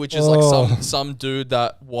with, which is like some dude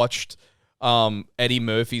that watched Eddie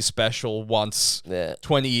Murphy's special once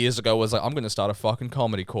 20 years ago was like, I'm going to start a fucking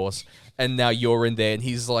comedy course. And now you're in there and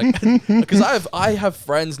he's like, because I have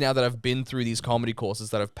friends now that have been through these comedy courses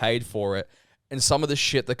that have paid for it. And some of the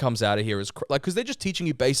shit that comes out of here is like, because they're just teaching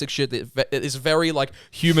you basic shit that is very like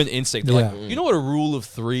human instinct. They're like, you know what a rule of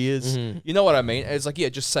three is? You know what I mean? And it's like,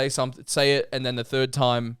 just say it. And then the third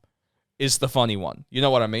time is the funny one. You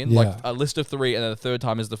know what I mean? Like a list of three and then the third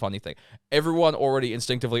time is the funny thing. Everyone already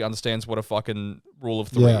instinctively understands what a fucking rule of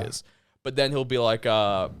three is. But then he'll be like,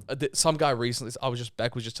 some guy recently,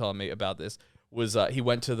 Beck was just telling me about this, was he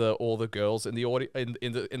went to all the girls in the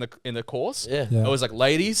in the course. I was like,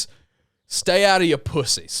 ladies, stay out of your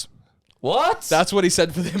pussies. What? That's what he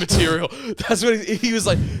said for their material. That's what he was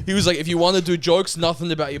like. He was like, if you want to do jokes,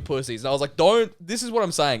 nothing about your pussies. And I was like, this is what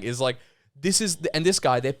I'm saying is like, and this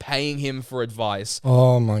guy, they're paying him for advice.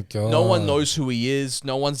 Oh my God. No one knows who he is.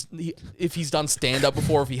 If he's done stand-up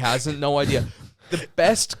before, if he hasn't, no idea. The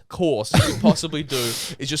best course you could possibly do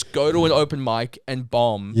is just go to an open mic and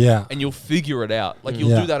bomb. And you'll figure it out. Like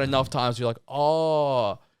you'll do that enough times. You're like,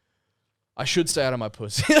 oh, I should stay out of my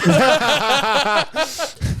pussy.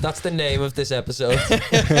 That's the name of this episode.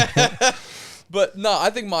 But no, I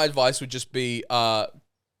think my advice would just be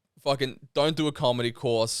fucking don't do a comedy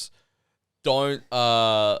course. Don't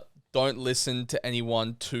listen to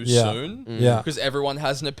anyone too soon. Because everyone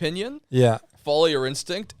has an opinion. Follow your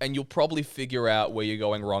instinct and you'll probably figure out where you're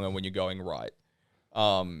going wrong and when you're going right.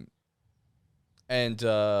 And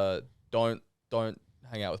don't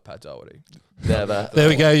hang out with Pat Doherty. Never. There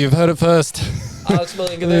we go. You've heard it first. Aleks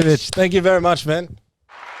Milinkovic. Thank you very much, man.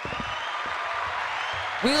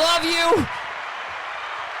 We love you.